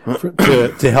eat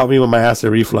to help me with my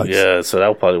acid reflux. Yeah, so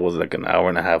that probably was like an hour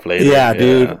and a half later. Yeah,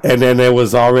 dude. And then it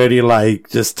was already like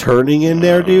just turning in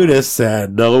there, dude. It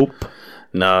said nope.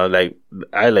 No, like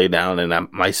I lay down and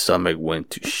my stomach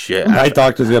went to shit. My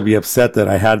doctor's gonna be upset that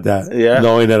I had that,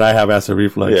 knowing that I have acid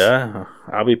reflux. Yeah,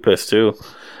 I'll be pissed too.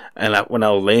 And when I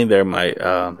was laying there,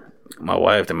 my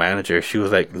wife, the manager, she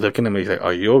was like looking at me, she's like,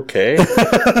 "Are you okay?"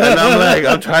 And I'm like,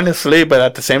 I'm trying to sleep, but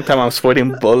at the same time, I'm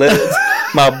sweating bullets.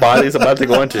 My body's about to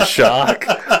go into shock.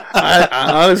 I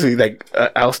honestly, like,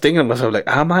 I was thinking to myself, like,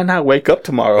 I might not wake up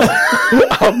tomorrow.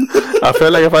 I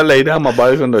feel like if I lay down, my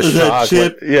body's going to shock.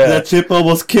 That chip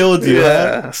almost killed you.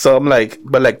 Yeah. Huh? So I'm like,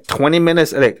 but like 20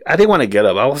 minutes, like, I didn't want to get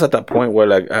up. I was at that point where,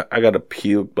 like, I got to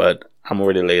puke, but I'm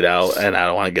already laid out and I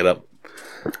don't want to get up.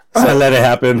 So I let it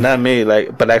happen. Not me,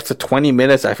 like, but after 20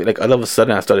 minutes, I feel like all of a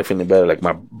sudden I started feeling better. Like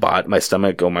my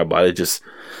stomach or my body just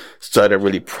started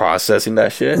really processing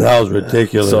that shit. That was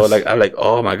ridiculous. So like I'm like,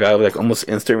 oh my god, like almost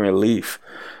instant relief.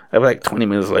 I was like 20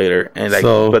 minutes later, and like,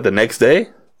 but the next day,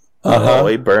 oh,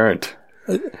 it burned.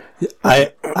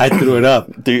 I threw it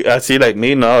up. Do you, I see like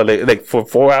me? No, like for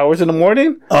 4 hours in the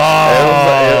morning.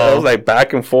 Oh, it was like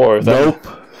back and forth. Nope.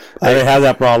 I didn't have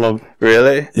that problem.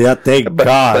 Really? Yeah, thank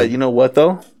God. But you know what,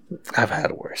 though? I've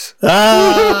had worse.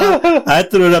 I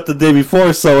threw it up the day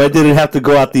before, so I didn't have to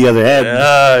go out the other end.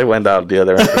 I went out the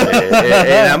other end.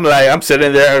 And I'm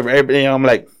sitting there, I'm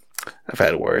like, I've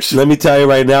had worse. Let me tell you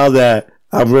right now that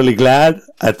I'm really glad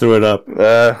I threw it up.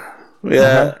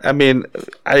 Yeah, I mean,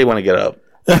 I didn't want to get up.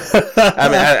 I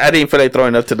mean, I didn't feel like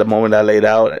throwing up to the moment I lay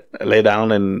down,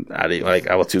 and I didn't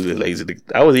I was too lazy.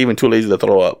 I was even too lazy to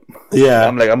throw up. Yeah,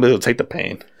 I'm like, I'm gonna take the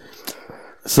pain.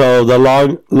 So the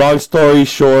long story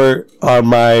short, on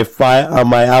my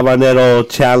habanero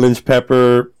challenge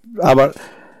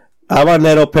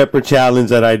habanero pepper challenge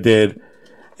that I did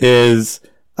is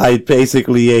I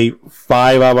basically ate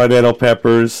 5 habanero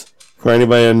peppers. For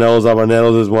anybody that knows,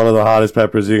 habaneros is one of the hottest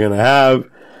peppers you're gonna have.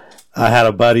 I had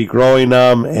a buddy growing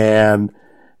them, and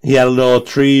he had a little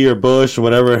tree or bush or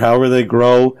whatever, however they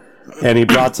grow, and he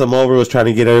brought some over, was trying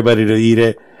to get everybody to eat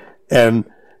it, and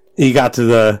he got to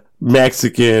the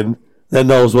Mexican that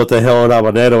knows what the hell an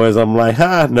habanero is. I'm like,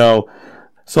 no.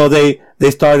 So they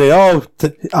started, I'll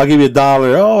give you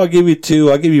 $1. I'll give you $2.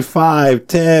 I'll give you 5,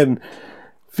 10,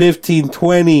 15,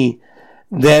 20.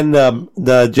 Then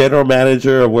the general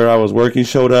manager of where I was working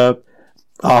showed up,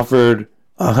 offered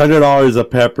 $100 a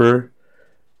pepper.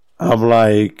 I'm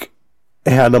like,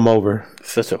 hand them over.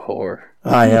 Such a whore.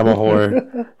 I am a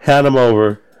whore. Hand them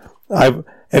over.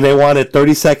 And they wanted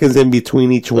 30 seconds in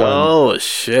between each one. Oh,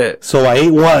 shit. So I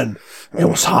ate one. It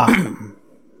was hot.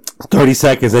 30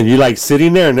 seconds. And you're like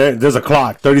sitting there, and there's a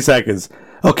clock. 30 seconds.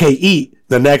 Okay, eat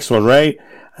the next one, right?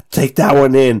 I take that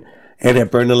one in, and it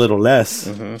burned a little less.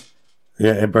 Mm-hmm.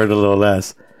 Yeah, it burned a little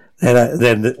less. And I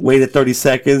then waited 30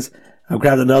 seconds. I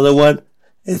grabbed another one.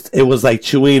 It was like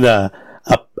chewing a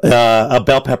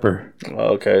bell pepper.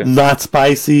 Okay. Not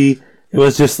spicy. It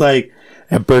was just like,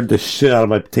 it burned the shit out of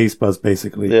my taste buds,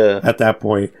 basically. Yeah. At that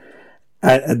point.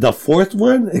 At the fourth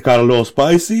one, it got a little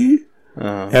spicy.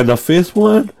 Uh-huh. And the fifth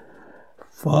one,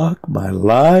 fuck my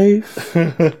life.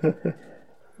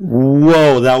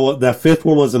 Whoa, that fifth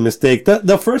one was a mistake.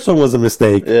 The first one was a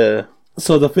mistake. Yeah.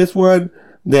 So the fifth one,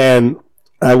 then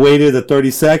I waited the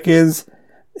 30 seconds,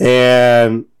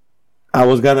 and I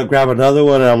was going to grab another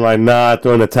one, and I'm like, nah,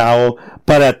 throw in a towel.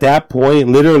 But at that point,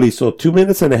 literally, so 2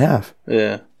 minutes and a half.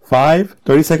 Yeah.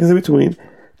 30 seconds in between,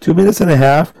 2 minutes and a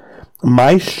half.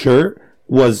 My shirt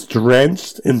was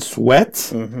drenched in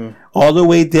sweat, all the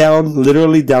way down,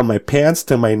 literally down my pants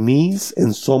to my knees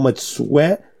in so much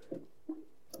sweat.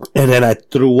 And then I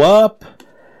threw up,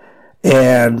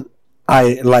 and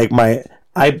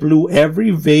I blew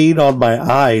every vein on my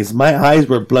eyes. My eyes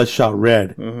were bloodshot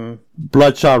red.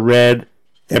 Bloodshot red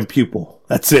and pupil.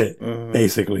 That's it,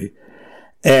 basically.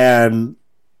 And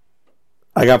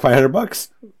I got $500.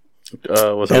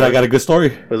 I got a good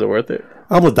story. Was it worth it?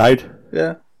 I almost died.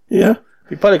 Yeah. Yeah.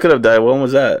 You probably could have died. When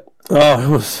was that? I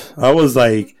was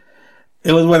like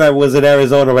It was when I was in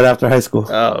Arizona right after high school.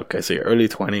 Oh, okay. So your early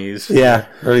 20s. Yeah,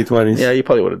 early 20s. Yeah, you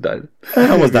probably would have died. I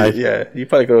almost died. Yeah, you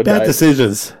probably could have Bad died.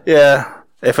 decisions. Yeah.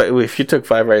 If you took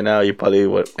 5 right now, you probably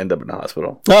would end up in the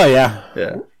hospital. Oh, yeah.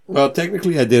 Yeah. Well,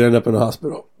 technically, I did end up in the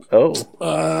hospital. Oh.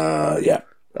 Yeah.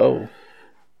 Oh.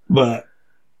 But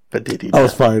did he I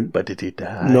was fine. But did he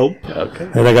die? Nope. Okay.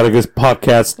 And I got a good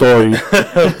podcast story.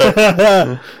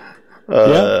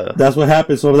 Yeah, that's what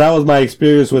happened. So that was my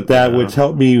experience with that, which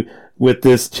helped me with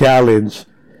this challenge.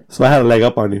 So I had a leg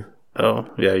up on you. Oh,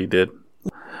 yeah, you did.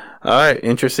 All right.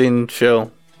 Interesting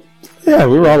show. Yeah,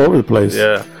 we were all over the place.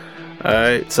 Yeah. All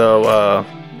right. So,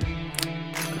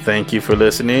 thank you for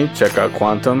listening. Check out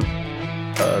Quantum.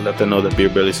 Let them know that Beer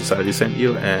Belly Society sent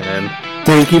you. And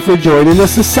thank you for joining the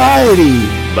society.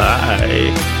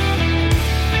 bye.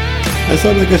 I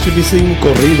sound like I should be singing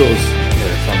corridos.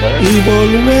 Y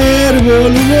volver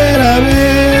a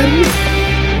ver.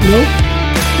 Nope.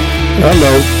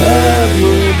 Hello.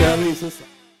 Adiós.